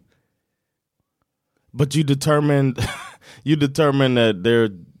 wow. But you determined that they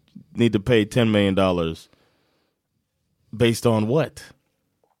need to pay $10 million based on what?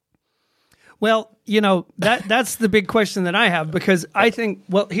 Well, that's the big question that I have, because I think,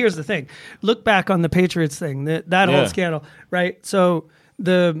 well, here's the thing. Look back on the Patriots thing, that whole scandal, right? So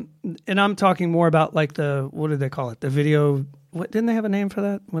and I'm talking more about like what did they call it? The video, didn't they have a name for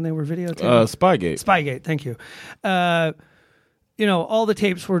that when they were videotaping? Spygate. Spygate, thank you. All the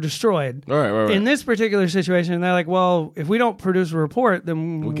tapes were destroyed. Right. In this particular situation, they're like, well, if we don't produce a report,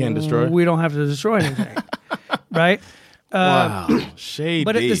 then we can't destroy. We don't have to destroy anything, right? Wow, shady.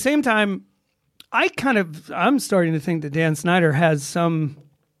 But at the same time, I'm starting to think that Dan Snyder has some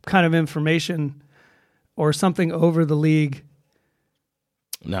kind of information or something over the league.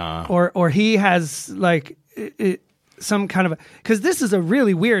 Nah. Or he has like some kind of, because this is a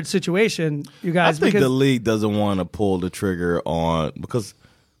really weird situation, you guys. I think the league doesn't want to pull the trigger on, because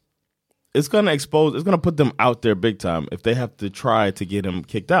it's going to put them out there big time if they have to try to get him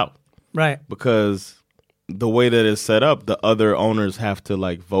kicked out. Right. Because the way that it's set up, the other owners have to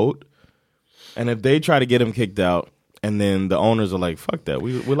like vote. And if they try to get him kicked out, and then the owners are like, fuck that,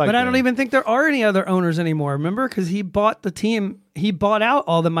 we like But I them. don't even think there are any other owners anymore, remember? Because he bought the team, he bought out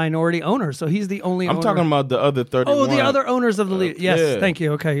all the minority owners, so he's the only owner. I'm talking about the other 31. Oh, the other owners of the league. Yes, thank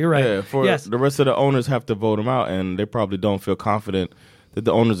you. Okay, you're right. Yeah, the rest of the owners have to vote him out, and they probably don't feel confident that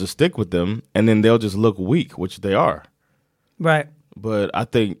the owners will stick with them, and then they'll just look weak, which they are. Right. But I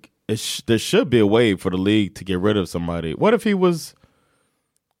think there should be a way for the league to get rid of somebody. What if he was,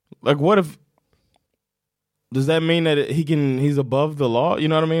 like, does that mean that he's above the law? You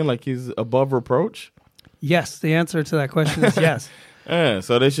know what I mean? Like he's above reproach? Yes, the answer to that question is yes. Yeah,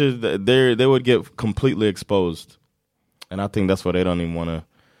 so they would get completely exposed. And I think that's why they don't even want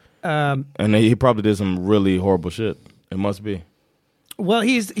to. And he probably did some really horrible shit. It must be. Well,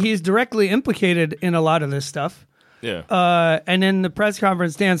 he's directly implicated in a lot of this stuff. Yeah. And in the press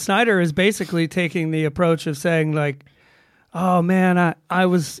conference, Dan Snyder is basically taking the approach of saying like, oh man,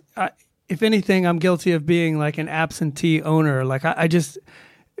 if anything, I'm guilty of being like an absentee owner. Like I just,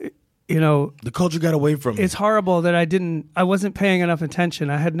 the culture got away from me. It's horrible that I wasn't paying enough attention.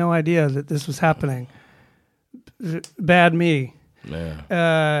 I had no idea that this was happening. Bad me.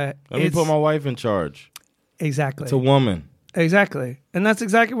 Yeah. Let me put my wife in charge. Exactly. It's a woman. Exactly. And that's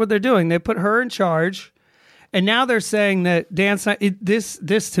exactly what they're doing. They put her in charge. And now they're saying that Dan Snyder,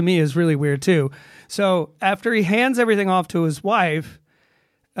 this to me is really weird too. So after he hands everything off to his wife,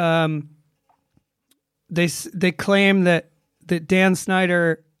 they claim that Dan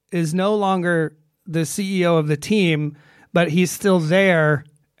Snyder is no longer the CEO of the team, but he's still there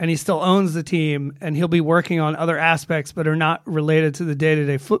and he still owns the team, and he'll be working on other aspects but are not related to the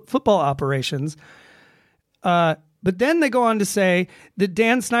day-to-day football operations. But then they go on to say that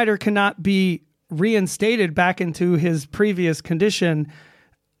Dan Snyder cannot be reinstated back into his previous condition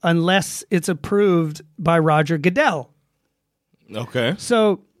unless it's approved by Roger Goodell. Okay.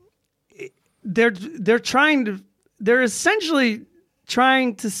 So they're essentially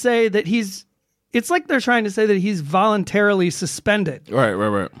trying to say that it's like they're trying to say that he's voluntarily suspended.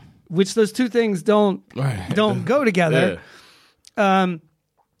 Right. Which those two things don't go together. Yeah.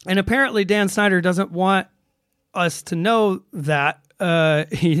 And apparently Dan Snyder doesn't want us to know that.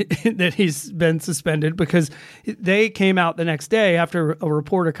 that he's been suspended, because they came out the next day after a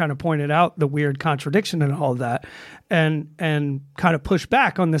reporter kind of pointed out the weird contradiction in all of that, and kind of pushed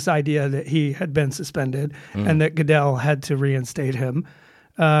back on this idea that he had been suspended and that Goodell had to reinstate him.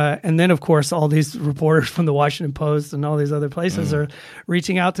 And then, of course, all these reporters from the Washington Post and all these other places are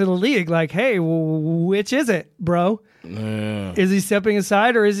reaching out to the league like, hey, which is it, bro? Yeah. Is he stepping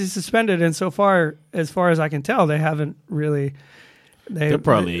aside or is he suspended? And so far as I can tell, they haven't really... They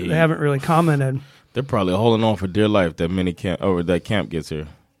haven't really commented. They're probably holding on for dear life that camp gets here.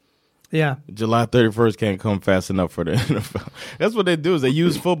 Yeah. July 31st can't come fast enough for the NFL. That's what they do, is they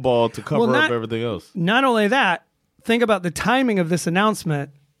use football to cover up everything else. Not only that, think about the timing of this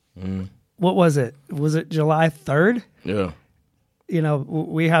announcement. What was it? Was it July 3rd? Yeah. You know,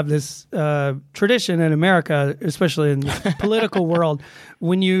 we have this tradition in America, especially in the political world,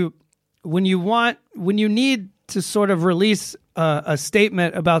 when you need to sort of release a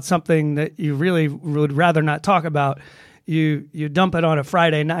statement about something that you really would rather not talk about, you dump it on a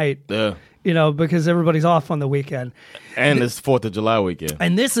Friday night. Yeah. You know, because everybody's off on the weekend. And it's 4th of July weekend.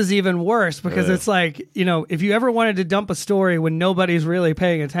 And this is even worse because it's like, you know, if you ever wanted to dump a story when nobody's really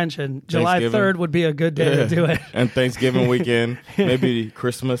paying attention, July 3rd would be a good day to do it. And Thanksgiving weekend, maybe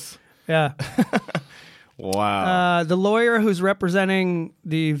Christmas. Yeah. Wow. The lawyer who's representing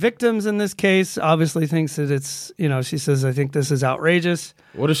the victims in this case obviously thinks that it's, you know, she says, I think this is outrageous.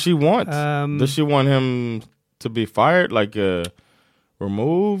 What does she want? Does she want him to be fired? Like,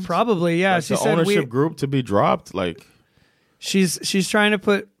 removed? Probably, yeah. Like she the said ownership group to be dropped? Like, she's trying to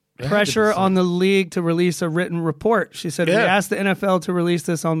put pressure on the league to release a written report. She said, we asked the NFL to release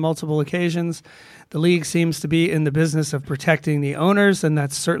this on multiple occasions. The league seems to be in the business of protecting the owners, and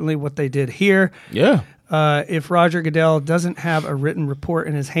that's certainly what they did here. Yeah. If Roger Goodell doesn't have a written report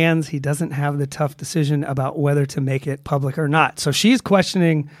in his hands, he doesn't have the tough decision about whether to make it public or not. So she's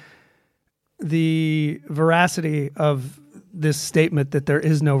questioning the veracity of this statement that there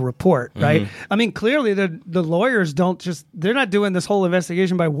is no report, right? I mean, clearly the lawyers they're not doing this whole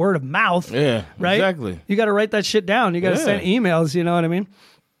investigation by word of mouth. Yeah, right? Exactly. You got to write that shit down. You got to send emails, you know what I mean?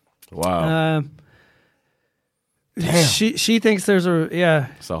 Wow. Damn. She thinks there's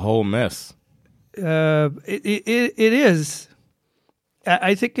it's a whole mess. It is.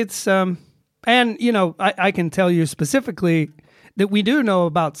 I think it's, and you know, I can tell you specifically that we do know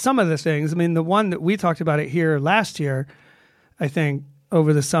about some of the things. I mean, the one that we talked about it here last year, I think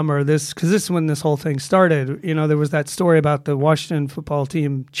over the summer, because this is when this whole thing started. You know, there was that story about the Washington football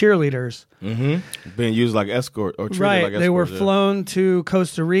team cheerleaders being used like escort or treated like escorts. They were flown to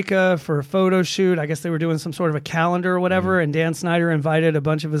Costa Rica for a photo shoot. I guess they were doing some sort of a calendar or whatever. And Dan Snyder invited a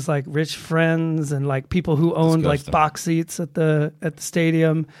bunch of his like rich friends and like people who owned like box seats at the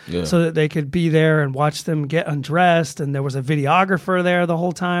stadium so that they could be there and watch them get undressed. And there was a videographer there the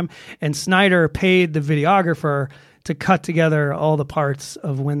whole time. And Snyder paid the videographer to cut together all the parts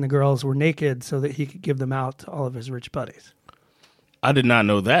of when the girls were naked so that he could give them out to all of his rich buddies. I did not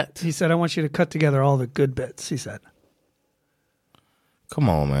know that. He said, I want you to cut together all the good bits, he said. Come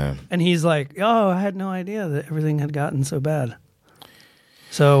on, man. And he's like, oh, I had no idea that everything had gotten so bad.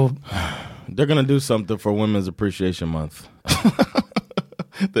 So they're going to do something for Women's Appreciation Month.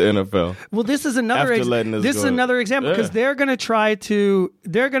 The NFL. Well, this is another example because they're going to try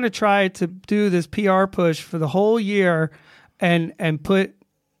to do this PR push for the whole year and put,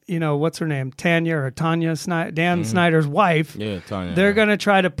 you know, what's her name? Tanya Snyder, Dan Snyder's wife. Yeah, Tanya. They're going to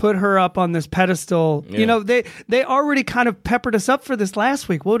try to put her up on this pedestal. Yeah. You know, they already kind of peppered us up for this last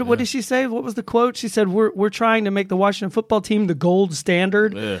week. What did she say? What was the quote? She said, we're trying to make the Washington football team the gold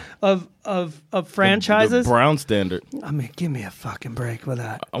standard of franchises. The Brown standard. I mean, give me a fucking break with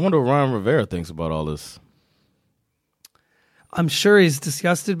that. I wonder what Ron Rivera thinks about all this. I'm sure he's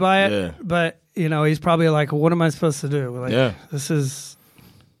disgusted by it, but, you know, he's probably like, what am I supposed to do? Like, this is...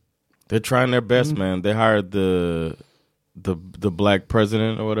 They're trying their best, man. They hired the black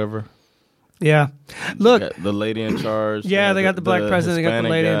president or whatever. Yeah. Look. The lady in charge. Yeah, they got the black president. They got the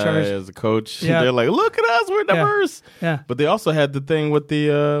lady in charge. As a coach. Yeah. They're like, look at us. We're diverse. Yeah. But they also had the thing with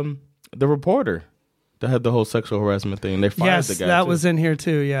the reporter that had the whole sexual harassment thing. They fired the guy. Yes, that was in here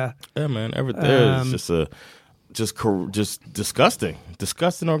too, yeah. Yeah, man. Everything is just disgusting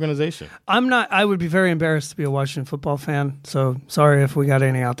organization. I would be very embarrassed to be a Washington football fan, so sorry if we got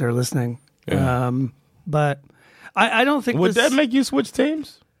any out there listening. But I don't think would that make you switch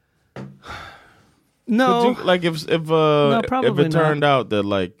teams? No. Like if it turned out that,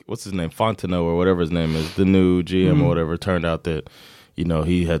 like, what's his name, Fontenot or whatever his name is, the new GM or whatever, turned out that, you know,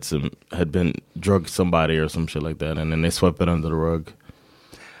 he had been drugged somebody or some shit like that, and then they swept it under the rug.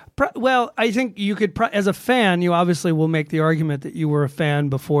 Well, I think you could, as a fan, you obviously will make the argument that you were a fan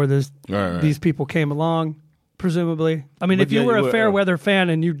before these people came along, presumably. I mean, if you were a fair weather fan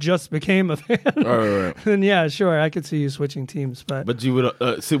and you just became a fan, then yeah, sure, I could see you switching teams. But you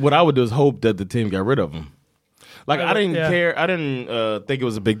would see what I would do is hope that the team got rid of him. Like I didn't care. I didn't think it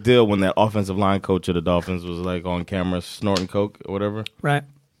was a big deal when that offensive line coach of the Dolphins was like on camera snorting coke or whatever. Right.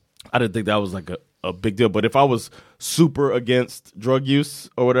 I didn't think that was like a big deal. But if I was super against drug use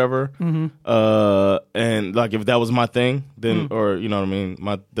or whatever, and like if that was my thing, then or you know what I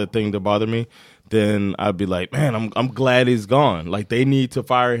mean, the thing that bothered me, then I'd be like, man, I'm glad he's gone. Like they need to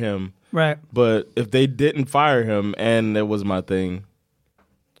fire him. Right. But if they didn't fire him and it was my thing,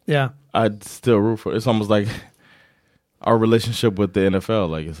 yeah, I'd still root for it. It's almost like our relationship with the NFL.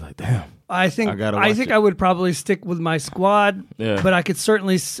 Like it's like, damn. I think I would probably stick with my squad, but I could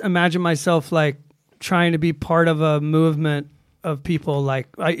certainly imagine myself like trying to be part of a movement of people. Like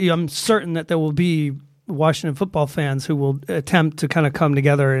I'm certain that there will be Washington football fans who will attempt to kind of come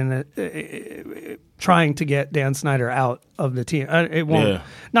together and trying to get Dan Snyder out of the team. It won't.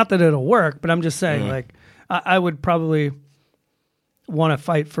 Not that it'll work, but I'm just saying, like I would probably want to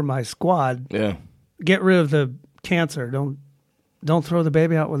fight for my squad. Yeah, get rid of the cancer. Don't throw the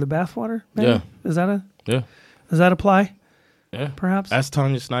baby out with the bathwater. Maybe? Yeah, is that a yeah? Does that apply? Yeah, perhaps. Ask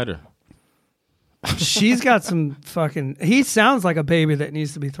Tanya Snyder. She's got some fucking. He sounds like a baby that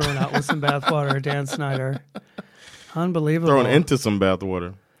needs to be thrown out with some bathwater. Dan Snyder, unbelievable. Thrown into some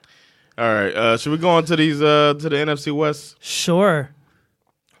bathwater. All right, should we go on to these to the NFC West? Sure.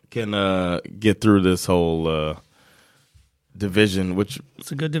 Can get through this whole division, which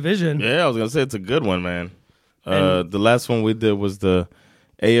it's a good division. Yeah, I was gonna say it's a good one, man. The last one we did was the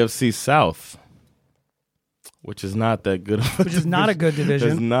AFC South, which is not that good. Which is not a good division.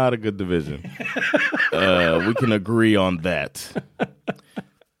 It's not a good division. We can agree on that.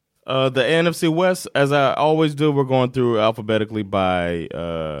 The NFC West, as I always do, we're going through alphabetically by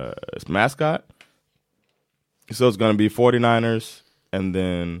its mascot. So it's going to be 49ers, and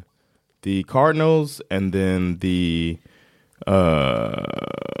then the Cardinals, and then the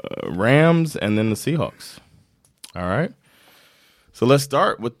Rams, and then the Seahawks. All right. So let's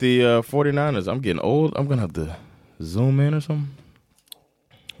start with the 49ers. I'm getting old. I'm going to have to zoom in or something.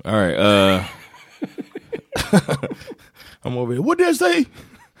 All right. I'm over here. What did I say?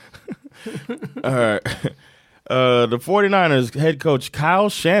 All right. The 49ers head coach Kyle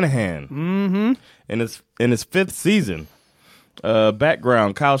Shanahan in his fifth season.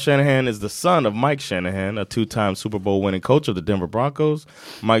 Background: Kyle Shanahan is the son of Mike Shanahan, a two-time Super Bowl winning coach of the Denver Broncos.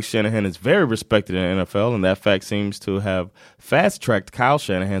 Mike Shanahan is very respected in the NFL, and that fact seems to have fast-tracked Kyle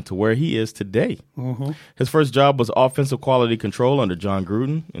Shanahan to where he is today. His first job was offensive quality control under John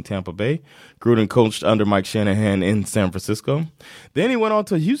Gruden in Tampa Bay. Gruden coached under Mike Shanahan in San Francisco. Then he went on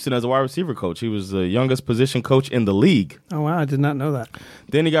to Houston as a wide receiver coach. He was the youngest position coach in the league. Oh, wow. I did not know that.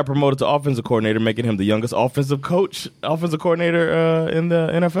 Then he got promoted to offensive coordinator, making him the youngest offensive coordinator in the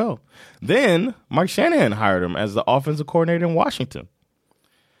NFL. Then Mike Shanahan hired him as the offensive coordinator in Washington.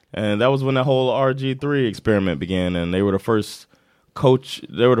 And that was when the whole RG3 experiment began, and they were the first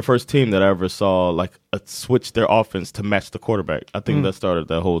team that I ever saw like switch their offense to match the quarterback. I think that started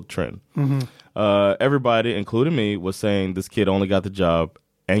that whole trend. Everybody, including me, was saying this kid only got the job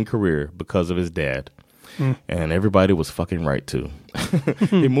and career because of his dad. And everybody was fucking right, too.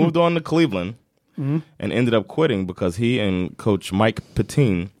 He moved on to Cleveland and ended up quitting because he and Coach Mike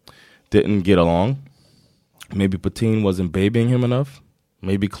Pettine didn't get along. Maybe Pettine wasn't babying him enough.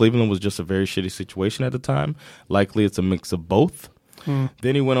 Maybe Cleveland was just a very shitty situation at the time. Likely it's a mix of both.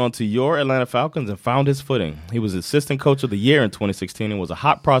 Then he went on to your Atlanta Falcons and found his footing. He was assistant coach of the year in 2016 and was a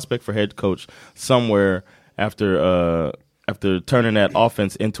hot prospect for head coach somewhere after turning that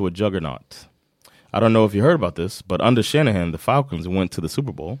offense into a juggernaut. I don't know if you heard about this, but under Shanahan, the Falcons went to the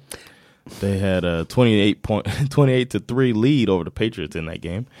Super Bowl. They had a 28-3 lead over the Patriots in that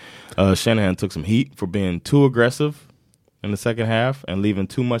game. Shanahan took some heat for being too aggressive in the second half and leaving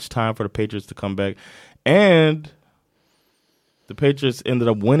too much time for the Patriots to come back. And the Patriots ended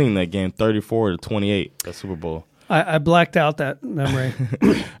up winning that game 34-28, that Super Bowl. I blacked out that memory.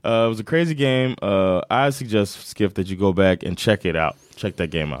 It was a crazy game. I suggest, Skip, that you go back and check it out. Check that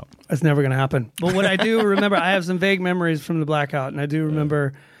game out. That's never going to happen. But what I do remember, I have some vague memories from the blackout, and I do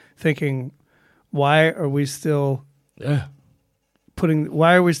remember thinking, why are we still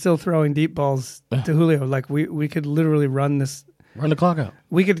throwing deep balls to Julio? Like we could literally run the clock out.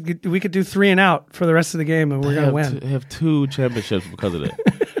 We could do 3 and out for the rest of the game, and we're going to win. Have 2 championships because of that.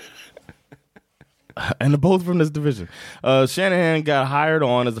 And both from this division. Shanahan got hired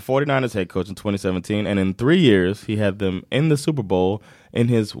on as the 49ers head coach in 2017, and in 3 years, he had them in the Super Bowl in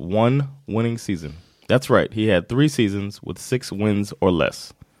his one winning season. That's right. He had 3 seasons with 6 wins or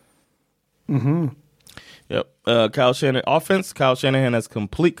less. Mm-hmm. Yep. Kyle Shanahan has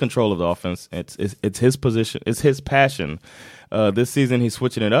complete control of the offense. It's his position. It's his passion. This season, he's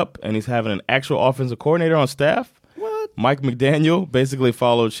switching it up, and he's having an actual offensive coordinator on staff. What? Mike McDaniel basically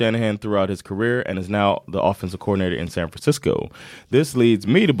followed Shanahan throughout his career and is now the offensive coordinator in San Francisco. This leads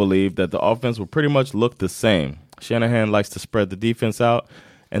me to believe that the offense will pretty much look the same. Shanahan likes to spread the defense out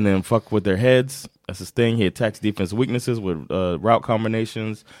and then fuck with their heads. That's his thing. He attacks defense weaknesses with route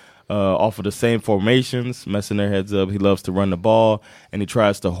combinations off of the same formations, messing their heads up. He loves to run the ball, and he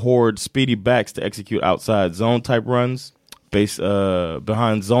tries to hoard speedy backs to execute outside zone-type runs based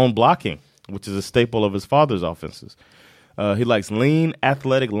behind zone blocking, which is a staple of his father's offenses. He likes lean,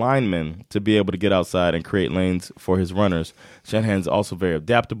 athletic linemen to be able to get outside and create lanes for his runners. Shanahan's also very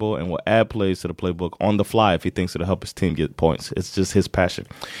adaptable and will add plays to the playbook on the fly if he thinks it'll help his team get points. It's just his passion.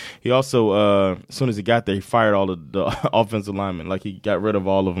 He also, as soon as he got there, he fired all of the offensive linemen. Like, he got rid of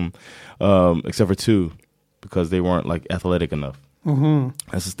all of them except for 2 because they weren't, like, athletic enough. Mm-hmm.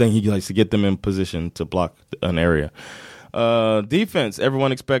 That's his thing. He likes to get them in position to block an area. Defense,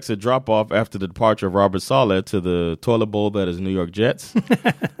 everyone expects a drop-off after the departure of Robert Saleh to the toilet bowl that is New York Jets.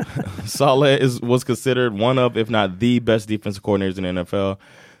 Saleh was considered one of, if not the best defensive coordinators in the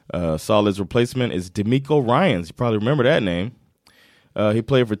NFL. Saleh's replacement is DeMeco Ryans. You probably remember that name. He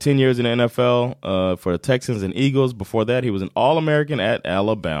played for 10 years in the NFL for the Texans and Eagles. Before that, he was an All-American at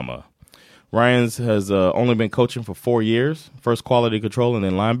Alabama. Ryans has only been coaching for 4 years, first quality control and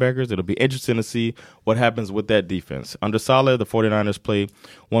then linebackers. It'll be interesting to see what happens with that defense. Under Saleh, the 49ers play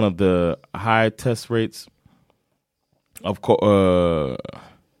one of the high test rates of quarters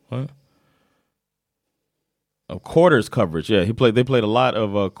coverage. Yeah, they played a lot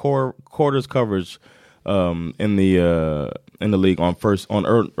of quarters coverage in the league on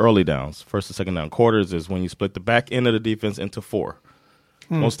early downs, first and second down. Quarters is when you split the back end of the defense into 4.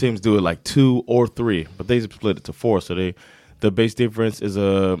 Most teams do it like 2 or 3, but they split it to 4. So the base difference is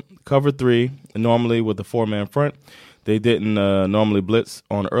a cover 3, normally with a 4-man front. They didn't normally blitz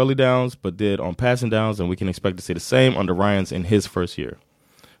on early downs, but did on passing downs, and we can expect to see the same under Ryans in his first year.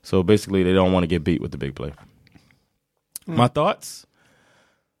 So basically, they don't want to get beat with the big play. My thoughts?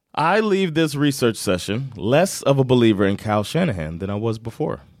 I leave this research session less of a believer in Kyle Shanahan than I was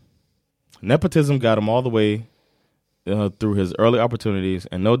before. Nepotism got him all the way through his early opportunities,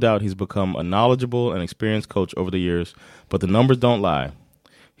 and no doubt he's become a knowledgeable and experienced coach over the years, but the numbers don't lie.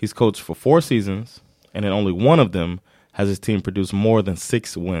 He's coached for 4 seasons, and in only one of them has his team produced more than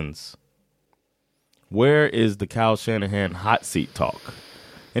 6 wins. Where is the Kyle Shanahan hot seat talk?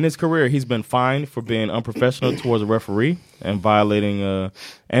 In his career, he's been fined for being unprofessional towards a referee and violating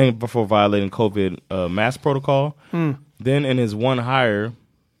COVID mask protocol. Then in his one hire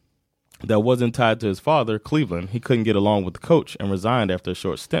that wasn't tied to his father, Cleveland, he couldn't get along with the coach and resigned after a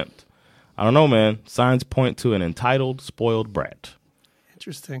short stint. I don't know, man. Signs point to an entitled, spoiled brat.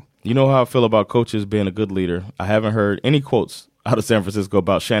 Interesting. You know how I feel about coaches being a good leader. I haven't heard any quotes out of San Francisco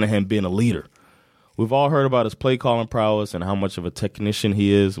about Shanahan being a leader. We've all heard about his play calling prowess and how much of a technician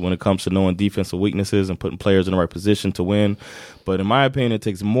he is when it comes to knowing defensive weaknesses and putting players in the right position to win. But in my opinion, it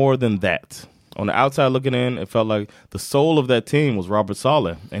takes more than that. On the outside looking in, it felt like the soul of that team was Robert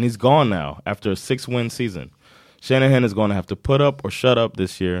Saleh, and he's gone now after a 6-win season. Shanahan is going to have to put up or shut up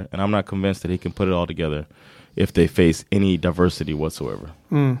this year, and I'm not convinced that he can put it all together if they face any diversity whatsoever.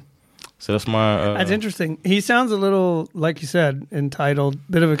 So that's my... That's interesting. He sounds a little, like you said, entitled,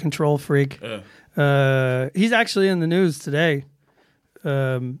 bit of a control freak. Yeah. He's actually in the news today.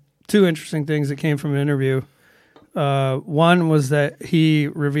 2 interesting things that came from an interview. One was that he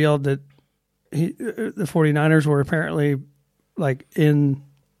revealed that the 49ers were apparently like in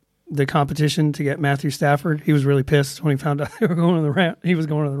the competition to get Matthew Stafford. He was really pissed when he found out they were going to the Rams. He was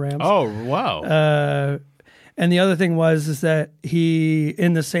going to the Rams. Oh, wow. And the other thing is that he,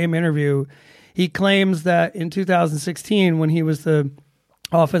 in the same interview, he claims that in 2016, when he was the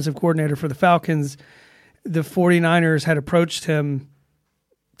offensive coordinator for the Falcons, the 49ers had approached him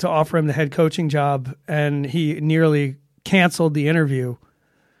to offer him the head coaching job, and he nearly canceled the interview.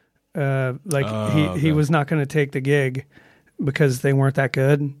 He was not going to take the gig because they weren't that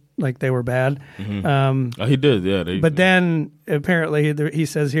good, like they were bad. Mm-hmm. He did, yeah. But then apparently he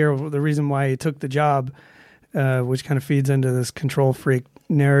says here the reason why he took the job, which kind of feeds into this control freak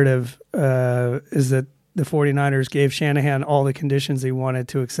narrative, is that the 49ers gave Shanahan all the conditions he wanted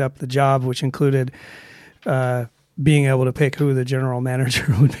to accept the job, which included being able to pick who the general manager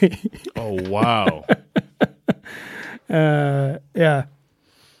would be. Oh, wow. Yeah.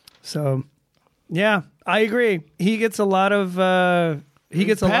 So, yeah, I agree. He gets a lot of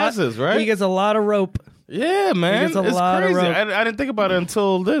passes, right? He gets a lot of rope. Yeah, man, He gets a it's lot of crazy. rope. I didn't think about it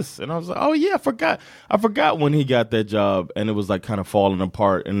until this, and I was like, "Oh yeah, I forgot when he got that job, and it was like kind of falling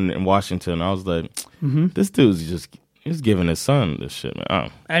apart in Washington." I was like, "This dude's he's giving his son this shit, man." Oh.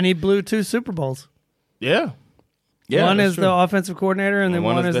 And he blew 2 Super Bowls. Yeah, one that's is true. the offensive coordinator, and then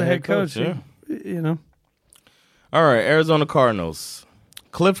one is the head coach. Yeah. You know. All right, Arizona Cardinals.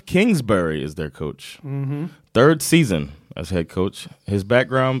 Cliff Kingsbury is their coach. Mm-hmm. 3rd season as head coach. His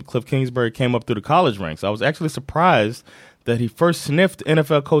background, Cliff Kingsbury came up through the college ranks. I was actually surprised that he first sniffed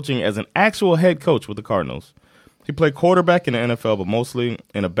NFL coaching as an actual head coach with the Cardinals. He played quarterback in the NFL, but mostly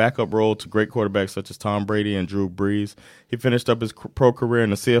in a backup role to great quarterbacks such as Tom Brady and Drew Brees. He finished up his pro career in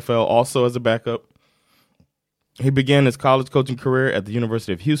the CFL also as a backup. He began his college coaching career at the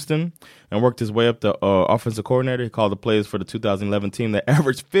University of Houston and worked his way up to offensive coordinator. He called the plays for the 2011 team that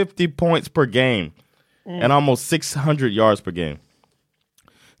averaged 50 points per game and almost 600 yards per game.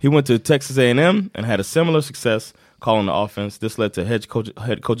 He went to Texas A&M and had a similar success calling the offense. This led to a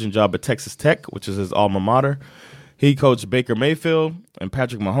head coaching job at Texas Tech, which is his alma mater. He coached Baker Mayfield and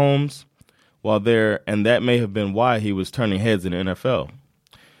Patrick Mahomes while there, and that may have been why he was turning heads in the NFL.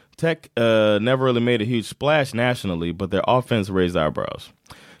 Tech never really made a huge splash nationally, but their offense raised eyebrows.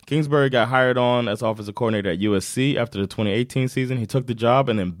 Kingsbury got hired on as offensive coordinator at USC after the 2018 season. He took the job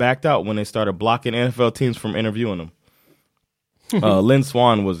and then backed out when they started blocking NFL teams from interviewing him. Lynn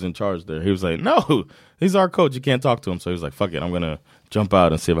Swann was in charge there. He was like, no, he's our coach. You can't talk to him. So he was like, fuck it, I'm going to jump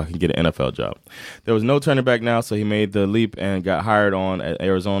out and see if I can get an NFL job. There was no turning back now, so he made the leap and got hired on at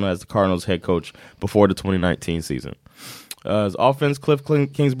Arizona as the Cardinals head coach before the 2019 season. His offense, Cliff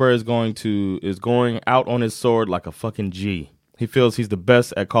Kingsbury is going out on his sword like a fucking G. He feels he's the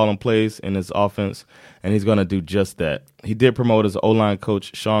best at calling plays in his offense, and he's going to do just that. He did promote his O-line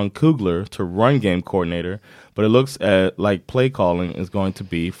coach, Sean Kugler, to run game coordinator, but it looks like play calling is going to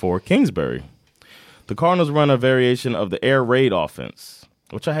be for Kingsbury. The Cardinals run a variation of the air raid offense,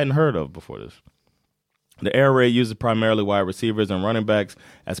 which I hadn't heard of before this. The air raid uses primarily wide receivers and running backs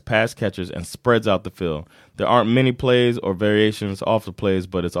as pass catchers and spreads out the field. There aren't many plays or variations off the plays,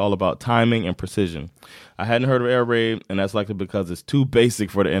 but it's all about timing and precision. I hadn't heard of air raid, and that's likely because it's too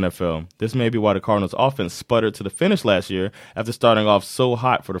basic for the NFL. This may be why the Cardinals' offense sputtered to the finish last year after starting off so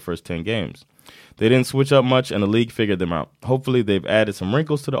hot for the first 10 games. They didn't switch up much, and the league figured them out. Hopefully, they've added some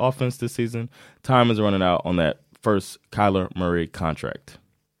wrinkles to the offense this season. Time is running out on that first Kyler Murray contract.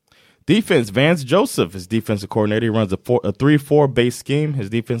 Defense, Vance Joseph is defensive coordinator. He runs a 3-4 base scheme.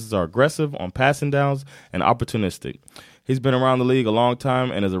 His defenses are aggressive on passing downs and opportunistic. He's been around the league a long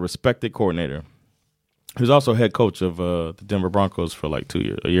time and is a respected coordinator. He was also head coach of the Denver Broncos for like 2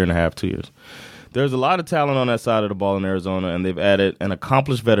 years, a year and a half, 2 years. There's a lot of talent on that side of the ball in Arizona, and they've added an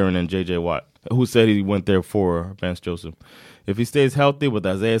accomplished veteran in J.J. Watt, who said he went there for Vance Joseph. If he stays healthy with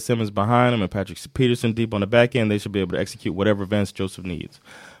Isaiah Simmons behind him and Patrick Peterson deep on the back end, they should be able to execute whatever Vance Joseph needs.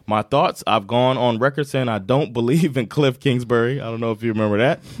 My thoughts, I've gone on record saying I don't believe in Cliff Kingsbury. I don't know if you remember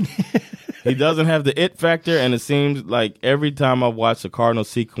that. He doesn't have the it factor, and it seems like every time I watched the Cardinals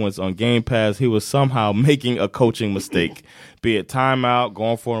sequence on Game Pass, he was somehow making a coaching mistake, be it timeout,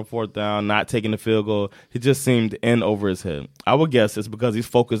 going for a 4th down, not taking the field goal. He just seemed in over his head. I would guess it's because he's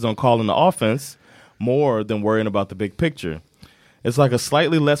focused on calling the offense more than worrying about the big picture. It's like a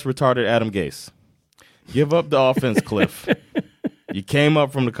slightly less retarded Adam Gase. Give up the offense, Cliff. You came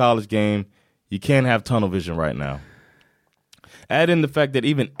up from the college game. You can't have tunnel vision right now. Add in the fact that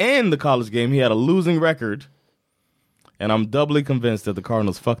even in the college game, he had a losing record. And I'm doubly convinced that the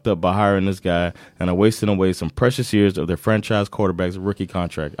Cardinals fucked up by hiring this guy and are wasting away some precious years of their franchise quarterback's rookie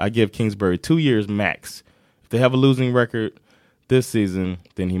contract. I give Kingsbury 2 years max. If they have a losing record this season,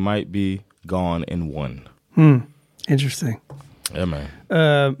 then he might be gone in 1. Interesting. Yeah,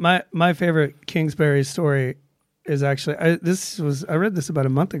 man. My favorite Kingsbury story is actually I read this about a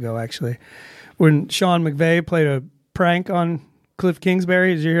month ago actually, when Sean McVay played a prank on Cliff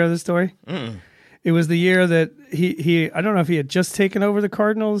Kingsbury. Did you hear this story? It was the year that he I don't know if he had just taken over the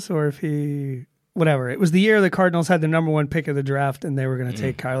Cardinals or if whatever. It was the year the Cardinals had the number 1 pick of the draft and they were going to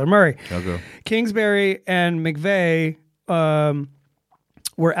take Kyler Murray. Okay. Kingsbury and McVay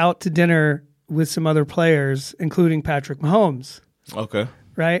were out to dinner with some other players, including Patrick Mahomes. Okay.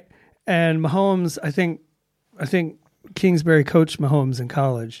 Right? And Mahomes, I think Kingsbury coached Mahomes in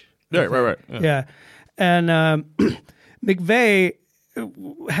college. Right. Yeah. And McVay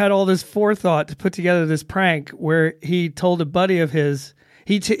had all this forethought to put together this prank where he told a buddy of his,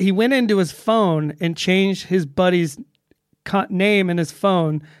 He went into his phone and changed his buddy's name in his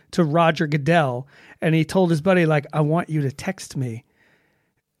phone to Roger Goodell, and he told his buddy, like, I want you to text me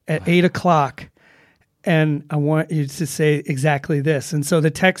at 8:00, and I want you to say exactly this. And so the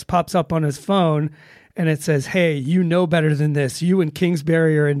text pops up on his phone, and it says, hey, you know better than this. You and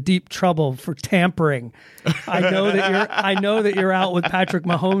Kingsbury are in deep trouble for tampering. I know that you're out with Patrick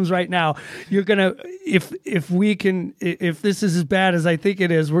Mahomes right now. You're gonna if this is as bad as I think it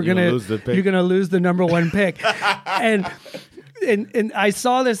is, you're gonna lose the number 1 pick. And I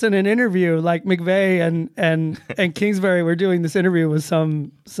saw this in an interview, like McVay and Kingsbury were doing this interview with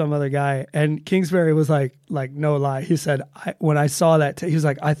some other guy, and Kingsbury was like no lie. He said, when I saw that, he was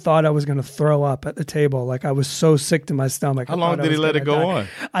like, I thought I was going to throw up at the table. Like, I was so sick to my stomach. How long did he let it go on?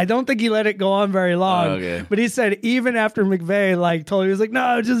 I don't think he let it go on very long. Okay. But he said even after McVay told him, he was like, no,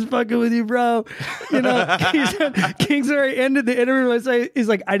 I'm just fucking with you, bro. You know, he said, Kingsbury ended the interview by saying, he's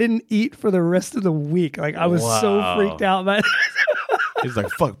like, I didn't eat for the rest of the week. Like, I was so freaked out, man. He's like,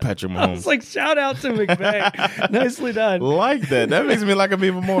 fuck Patrick Mahomes. I was like, shout out to McVay. Nicely done. Like that. That makes me like him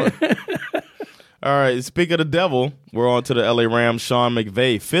even more. All right, speaking of the devil, we're on to the LA Rams. Sean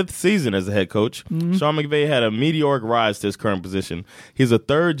McVay, 5th season as a head coach. Mm-hmm. Sean McVay had a meteoric rise to his current position. He's a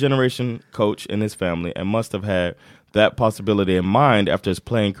 3rd-generation coach in his family and must have had that possibility in mind after his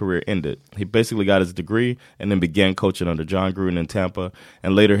playing career ended. He basically got his degree and then began coaching under John Gruden in Tampa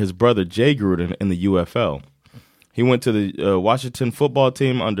and later his brother Jay Gruden in the UFL. He went to the Washington football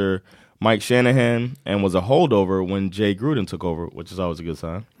team under Mike Shanahan and was a holdover when Jay Gruden took over, which is always a good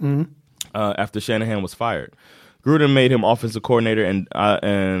sign, after Shanahan was fired. Gruden made him offensive coordinator, and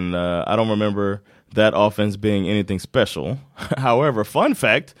I don't remember that offense being anything special. However, fun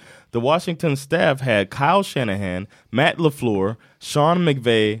fact, the Washington staff had Kyle Shanahan, Matt LaFleur, Sean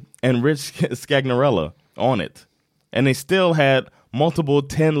McVay, and Rich Scagnarella on it. And they still had multiple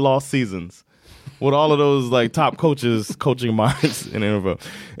 10-loss seasons with all of those like top coaches coaching minds in the NFL.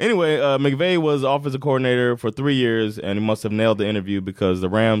 Anyway, McVay was offensive coordinator for 3 years, and he must have nailed the interview because the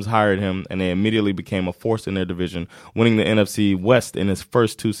Rams hired him, and they immediately became a force in their division, winning the NFC West in his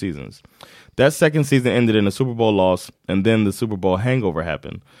first 2 seasons. That second season ended in a Super Bowl loss, and then the Super Bowl hangover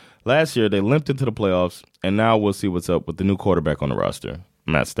happened. Last year, they limped into the playoffs, and now we'll see what's up with the new quarterback on the roster,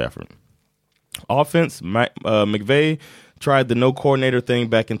 Matt Stafford. Offense, McVay tried the no coordinator thing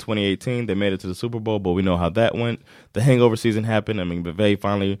back in 2018. They made it to the Super Bowl, but we know how that went. The hangover season happened, and McVay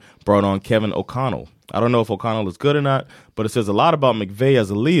finally brought on Kevin O'Connell. I don't know if O'Connell is good or not, but it says a lot about McVay as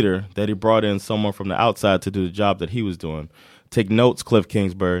a leader that he brought in someone from the outside to do the job that he was doing. Take notes, Cliff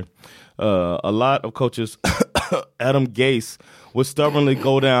Kingsbury. A lot of coaches, Adam Gase, would stubbornly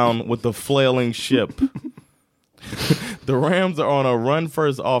go down with the flailing ship. The Rams are on a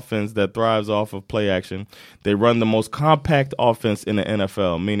run-first offense that thrives off of play action. They run the most compact offense in the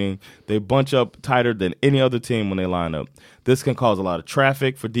NFL, meaning they bunch up tighter than any other team when they line up. This can cause a lot of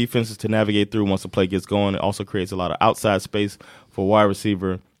traffic for defenses to navigate through once the play gets going. It also creates a lot of outside space for wide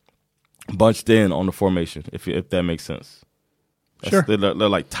receiver bunched in on the formation, if that makes sense. Sure. They're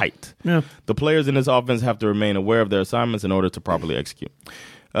like tight. Yeah. The players in this offense have to remain aware of their assignments in order to properly execute.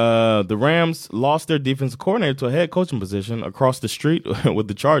 The Rams lost their defensive coordinator to a head coaching position across the street with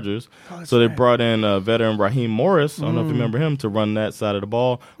the Chargers. So they brought in veteran Raheem Morris. I don't know if you remember him, to run that side of the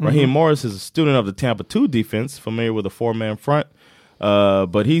ball. Raheem Morris is a student of the Tampa 2 defense, familiar with a 4-man front.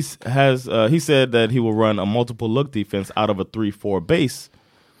 But he said that he will run a multiple look defense out of a 3-4 base.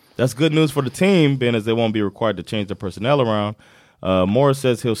 That's good news for the team, being as they won't be required to change their personnel around. Morris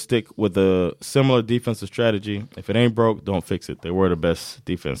says he'll stick with a similar defensive strategy. If it ain't broke, don't fix it. They were the best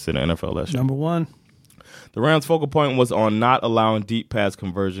defense in the NFL last year. Number 1. The Rams' focal point was on not allowing deep pass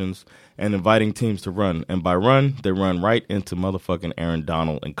conversions and inviting teams to run. And by run, they run right into motherfucking Aaron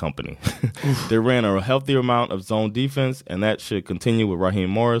Donald and company. They ran a healthier amount of zone defense, and that should continue with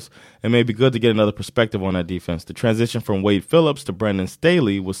Raheem Morris. It may be good to get another perspective on that defense. The transition from Wade Phillips to Brandon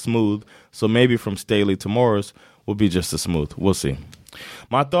Staley was smooth, so maybe from Staley to Morris will be just as smooth. We'll see.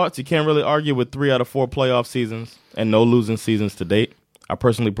 My thoughts, you can't really argue with 3 out of 4 playoff seasons and no losing seasons to date. I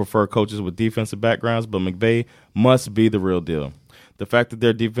personally prefer coaches with defensive backgrounds, but McVay must be the real deal. The fact that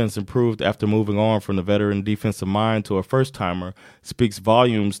their defense improved after moving on from the veteran defensive mind to a first-timer speaks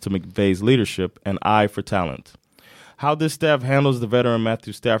volumes to McVay's leadership and eye for talent. How this staff handles the veteran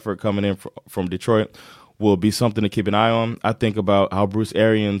Matthew Stafford coming in from Detroit will be something to keep an eye on. I think about how Bruce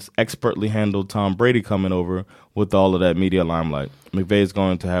Arians expertly handled Tom Brady coming over with all of that media limelight. McVay is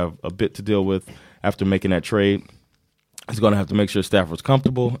going to have a bit to deal with after making that trade. He's going to have to make sure Stafford's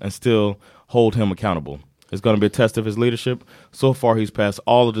comfortable and still hold him accountable. It's going to be a test of his leadership. So far, he's passed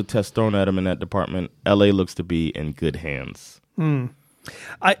all of the tests thrown at him in that department. LA looks to be in good hands.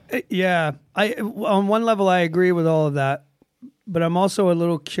 On one level, I agree with all of that, but I'm also a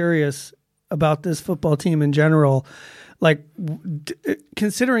little curious about this football team in general. Like,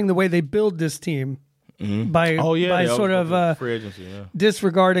 considering the way they build this team by sort of free agency,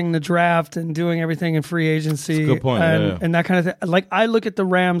 disregarding the draft and doing everything in free agency. That's a good point, and that kind of thing. Like, I look at the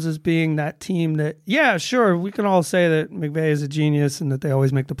Rams as being that team that, yeah, sure, we can all say that McVay is a genius and that they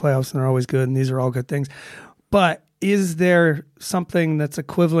always make the playoffs and they're always good and these are all good things. But is there something that's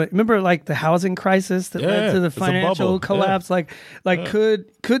equivalent? Remember, like the housing crisis that led to the financial collapse? Like, could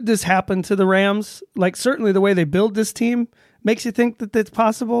this happen to the Rams? Like, certainly the way they build this team makes you think that it's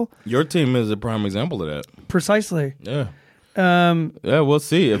possible. Your team is a prime example of that. Precisely. Yeah. We'll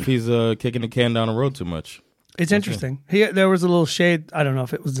see if he's kicking the can down the road too much. It's interesting. There was a little shade. I don't know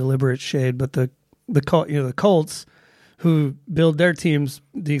if it was deliberate shade, but the Colts, who build their teams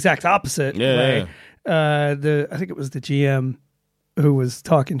the exact opposite way. I think it was the GM who was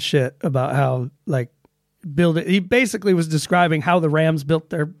talking shit about how build it. He basically was describing how the Rams put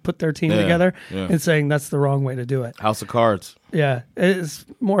their team together and saying that's the wrong way to do it. House of cards. Yeah, it's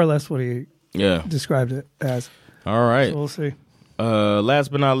more or less what he described it as. All right, so we'll see. Last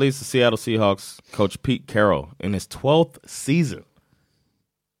but not least, the Seattle Seahawks coach Pete Carroll in his 12th season.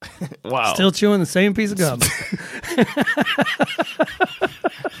 Wow, still chewing the same piece of gum.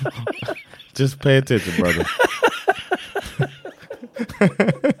 Just pay attention, brother.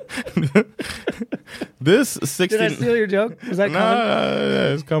 This 16. Did I steal your joke? Was that coming?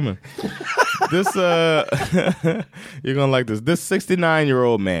 Yeah, it's coming. This you're gonna like this. This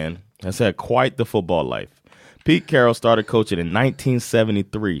 69-year-old man has had quite the football life. Pete Carroll started coaching in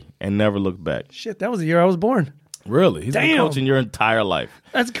 1973 and never looked back. Shit, that was the year I was born. Really? He's been coaching your entire life.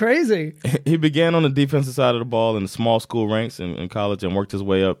 That's crazy. He began on the defensive side of the ball in the small school ranks in college and worked his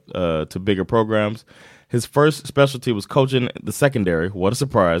way up to bigger programs. His first specialty was coaching the secondary, what a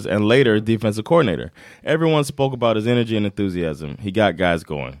surprise, and later defensive coordinator. Everyone spoke about his energy and enthusiasm. He got guys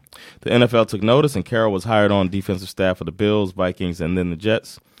going. The NFL took notice, and Carroll was hired on defensive staff for the Bills, Vikings, and then the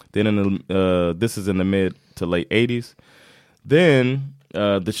Jets. Then this is in the mid to late 80s. Then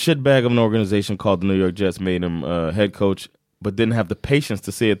the shitbag of an organization called the New York Jets made him head coach, but didn't have the patience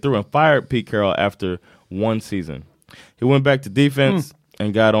to see it through and fired Pete Carroll after one season. He went back to defense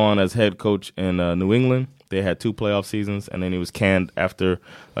and got on as head coach in New England. They had 2 playoff seasons, and then he was canned after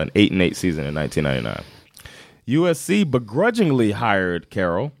an 8-8 season in 1999. USC begrudgingly hired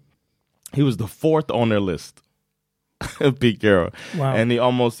Carroll. He was the 4th on their list. Pete Carroll. Wow. And he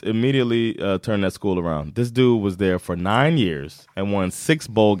almost immediately turned that school around. This dude was there for 9 years and won 6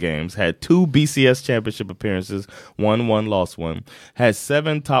 bowl games, had 2 BCS championship appearances, won 1, lost 1, had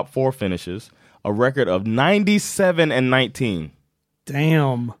 7 top 4 finishes, a record of 97-19.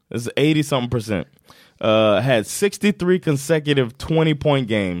 Damn. This is 80-something%. Had 63 consecutive 20-point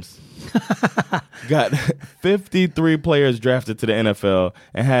games. Got 53 players drafted to the NFL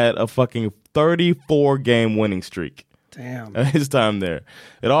and had a fucking 34-game winning streak. Damn. At his time there.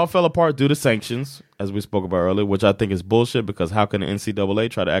 It all fell apart due to sanctions, as we spoke about earlier, which I think is bullshit because how can the NCAA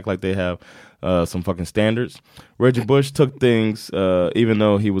try to act like they have some fucking standards? Reggie Bush took things even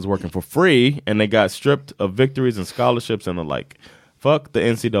though he was working for free, and they got stripped of victories and scholarships and the like. Fuck the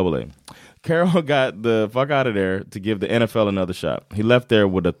NCAA. Carroll got the fuck out of there to give the NFL another shot. He left there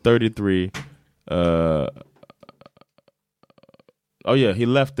with a 33 he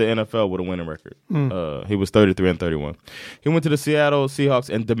left the NFL with a winning record. He was 33-31. He went to the Seattle Seahawks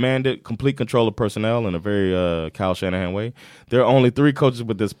and demanded complete control of personnel in a very Kyle Shanahan way. There are only 3 coaches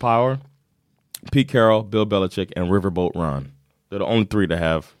with this power: Pete Carroll, Bill Belichick, and Riverboat Ron. They're the only 3 to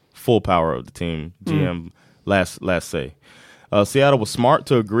have full power of the team. GM last say. Seattle was smart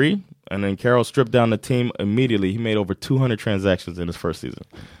to agree, and then Carroll stripped down the team immediately. He made over 200 transactions in his first season.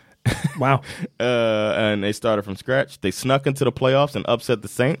 Wow. And they started from scratch. They snuck into the playoffs and upset the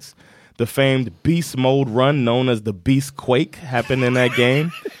Saints. The famed beast mode run known as the Beast Quake happened in that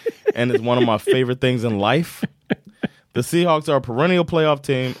game and is one of my favorite things in life. The Seahawks are a perennial playoff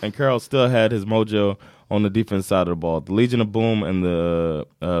team, and Carroll still had his mojo on the defense side of the ball. The Legion of Boom and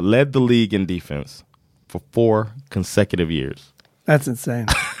led the league in defense for 4 consecutive years. That's insane.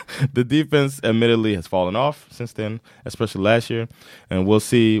 The defense, admittedly, has fallen off since then, especially last year, and we'll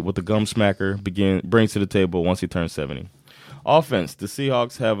see what the gum smacker brings to the table once he turns 70. Offense, the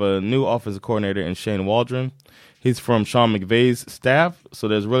Seahawks have a new offensive coordinator in Shane Waldron. He's from Sean McVay's staff, so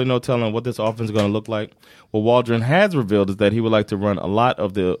there's really no telling what this offense is going to look like. What Waldron has revealed is that he would like to run a lot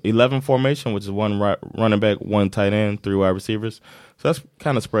of the 11 formation, which is 1 running back, 1 tight end, 3 wide receivers. So that's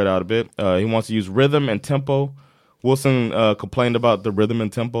kind of spread out a bit. He wants to use rhythm and tempo. Wilson complained about the rhythm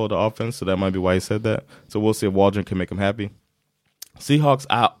and tempo of the offense, so that might be why he said that. So we'll see if Waldron can make him happy. Seahawks'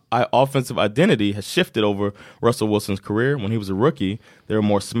 offensive identity has shifted over Russell Wilson's career. When he was a rookie, they were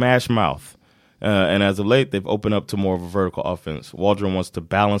more smash mouth. And as of late, they've opened up to more of a vertical offense. Waldron wants to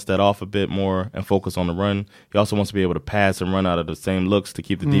balance that off a bit more and focus on the run. He also wants to be able to pass and run out of the same looks to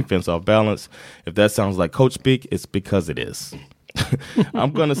keep the defense off balance. If that sounds like coach speak, it's because it is.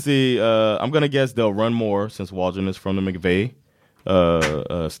 I'm going to guess they'll run more since Waldron is from the McVay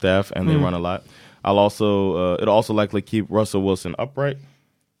staff and they run a lot. It'll also likely keep Russell Wilson upright.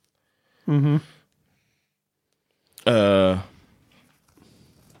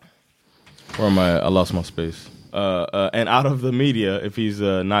 Where am I? I lost my space. And out of the media, if he's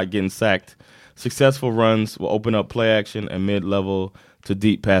not getting sacked, successful runs will open up play action and mid-level to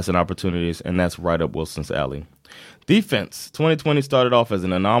deep passing opportunities, and that's right up Wilson's alley. Defense. 2020 started off as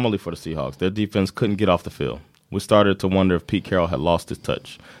an anomaly for the Seahawks. Their defense couldn't get off the field. We started to wonder if Pete Carroll had lost his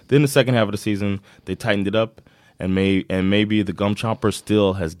touch. Then the second half of the season, they tightened it up, and maybe the gum chomper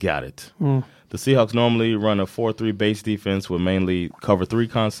still has got it. The Seahawks normally run a 4-3 base defense with mainly cover 3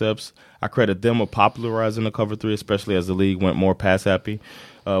 concepts. I credit them with popularizing the cover 3, especially as the league went more pass happy.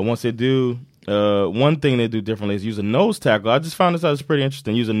 Once they do, one thing they do differently is use a nose tackle. I just found this out is pretty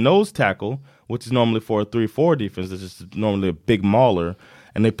interesting. Use a nose tackle, which is normally for a 3-4 defense. It's just normally a big mauler,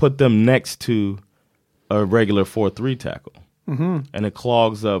 and they put them next to a regular 4-3 tackle. And it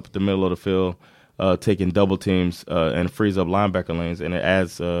clogs up the middle of the field, taking double teams and frees up linebacker lanes, and it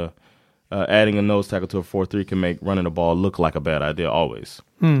adds adding a nose tackle to a 4-3 can make running the ball look like a bad idea always.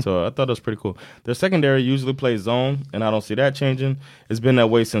 So I thought that was pretty cool. Their secondary usually plays zone, and I don't see that changing. It's been that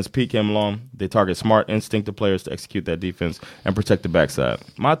way since Pete came along. They target smart, instinctive players to execute that defense and protect the backside.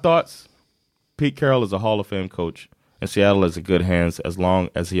 My thoughts, Pete Carroll is a Hall of Fame coach, and Seattle is in good hands as long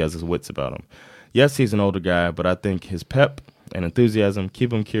as he has his wits about him. Yes, he's an older guy, but I think his pep and enthusiasm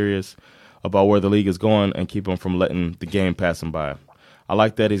keep him curious about where the league is going and keep him from letting the game pass him by. I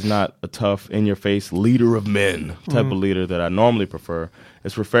like that he's not a tough, in-your-face leader of men type of leader that I normally prefer.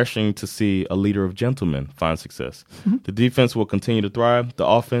 It's refreshing to see a leader of gentlemen find success. The defense will continue to thrive. The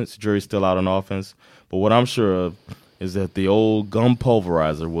offense, jury's still out on offense. But what I'm sure of is that the old gum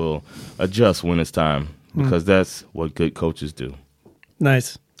pulverizer will adjust when it's time because that's what good coaches do.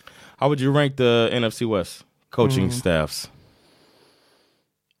 Nice. How would you rank the NFC West coaching staffs?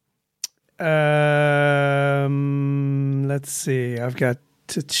 Let's see. I've got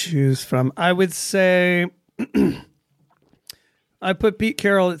to choose from. I would say I put Pete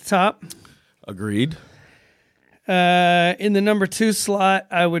Carroll at the top. Agreed. In the number 2 slot,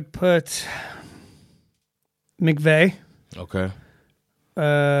 I would put McVay. Okay.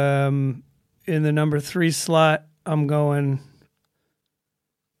 In the number 3 slot, I'm going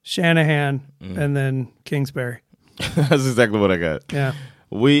Shanahan and then Kingsbury. That's exactly what I got. Yeah.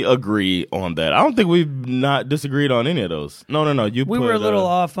 We agree on that. I don't think we've not disagreed on any of those. No. We were a little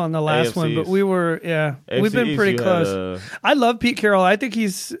off on the last one, but we were, we've been pretty close. I love Pete Carroll. I think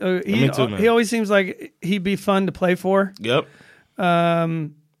he's, me too, man. He always seems like he'd be fun to play for. Yep.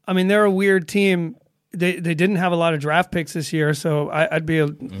 I mean, they're a weird team. They didn't have a lot of draft picks this year, so I'd be a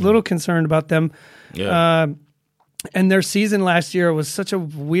little concerned about them. Yeah. And their season last year was such a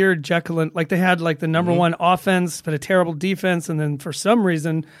weird Jekyll and like they had like the number one offense but a terrible defense, and then for some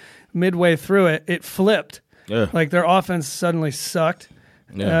reason midway through it flipped. Yeah. Like their offense suddenly sucked,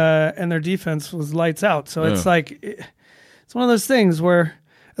 and their defense was lights out. So it's like it's one of those things where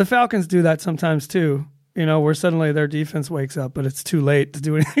the Falcons do that sometimes too. You know, where suddenly their defense wakes up, but it's too late to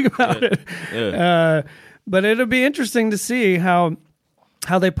do anything about it. Yeah. But it'll be interesting to see how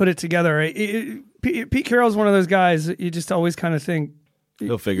they put it together. Pete Carroll's one of those guys that you just always kind of think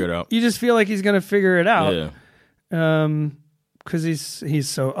he'll figure it out. You just feel like he's going to figure it out. Yeah. Because he's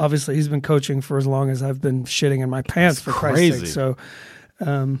so obviously he's been coaching for as long as I've been shitting in my pants. That's for Christ's sake.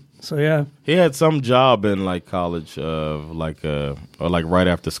 So yeah. He had some job in like college of or like right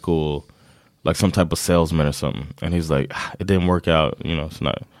after school, like some type of salesman or something, and he's like, it didn't work out. You know, it's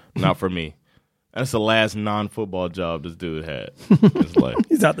not for me. That's the last non-football job this dude had. It's like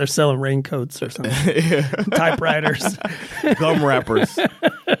he's out there selling raincoats or something. Typewriters. Gum wrappers.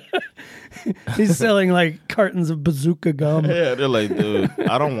 He's selling like cartons of bazooka gum. Yeah, they're like, dude,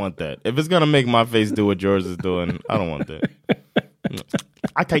 I don't want that. If it's going to make my face do what yours is doing, I don't want that.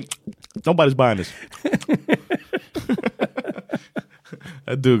 I can't. Nobody's buying this.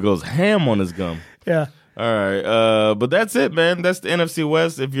 That dude goes ham on his gum. Yeah. All right, but that's it, man. That's the NFC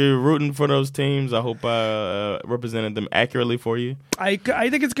West. If you're rooting for those teams, I hope I represented them accurately for you. I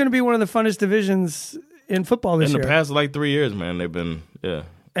think it's going to be one of the funnest divisions in football this year. In the past, like 3 years, man, they've been,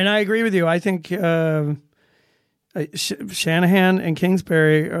 And I agree with you. I think Shanahan and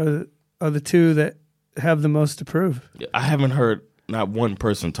Kingsbury are the two that have the most to prove. I haven't heard not one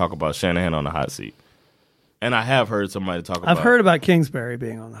person talk about Shanahan on the hot seat. And I have heard somebody talk about... I've heard about Kingsbury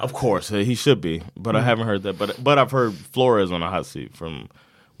being on the hot seat. Of course, he should be, but I haven't heard that. But I've heard Flores on the hot seat from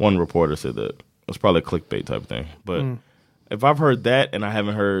one reporter said that. It's probably a clickbait type thing. But if I've heard that and I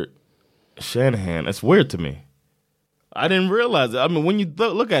haven't heard Shanahan, it's weird to me. I didn't realize it. I mean, when you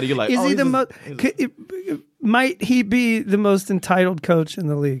look at it, you're like, is he the most... Might he be the most entitled coach in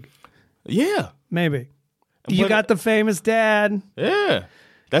the league? Yeah. Maybe. You got the famous dad. Yeah.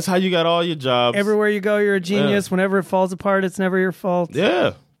 That's how you got all your jobs. Everywhere you go, you're a genius. Yeah. Whenever it falls apart, it's never your fault.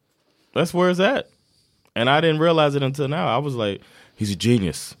 Yeah. That's where it's at. And I didn't realize it until now. I was like, he's a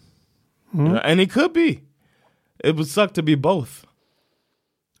genius. Mm-hmm. And he could be. It would suck to be both.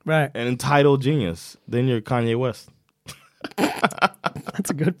 Right. An entitled genius. Then you're Kanye West. That's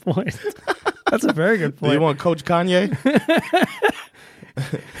a good point. That's a very good point. Do you want Coach Kanye?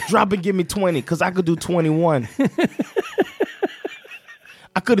 Drop and give me 20 because I could do 21.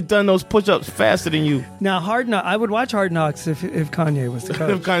 I could have done those push-ups faster than you. Now, I would watch Hard Knocks if Kanye was the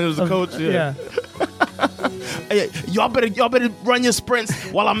coach. If Kanye was the coach, yeah. Hey, y'all better run your sprints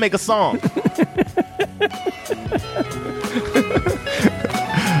while I make a song.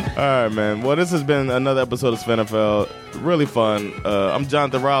 All right, man. Well, this has been another episode of SvenFL. Really fun. I'm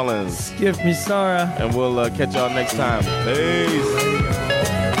Jonathan Rollins. Give me Sarah. And we'll catch y'all next time. Peace.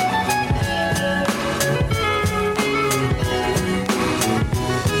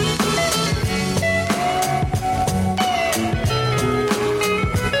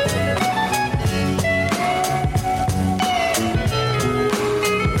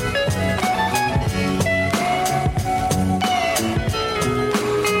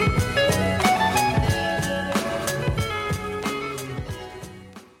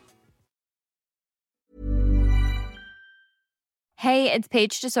 Hey, it's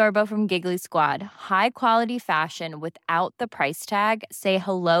Paige DeSorbo from Giggly Squad. High quality fashion without the price tag. Say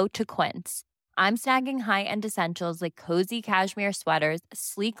hello to Quince. I'm snagging high-end essentials like cozy cashmere sweaters,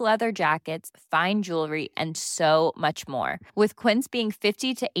 sleek leather jackets, fine jewelry, and so much more. With Quince being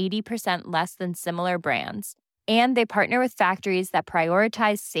 50 to 80% less than similar brands. And they partner with factories that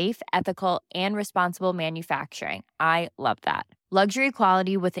prioritize safe, ethical, and responsible manufacturing. I love that. Luxury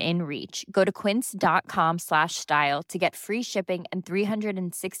quality within reach. Go to quince.com/style to get free shipping and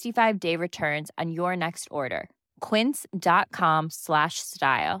 365-day returns on your next order.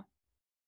 Quince.com/style.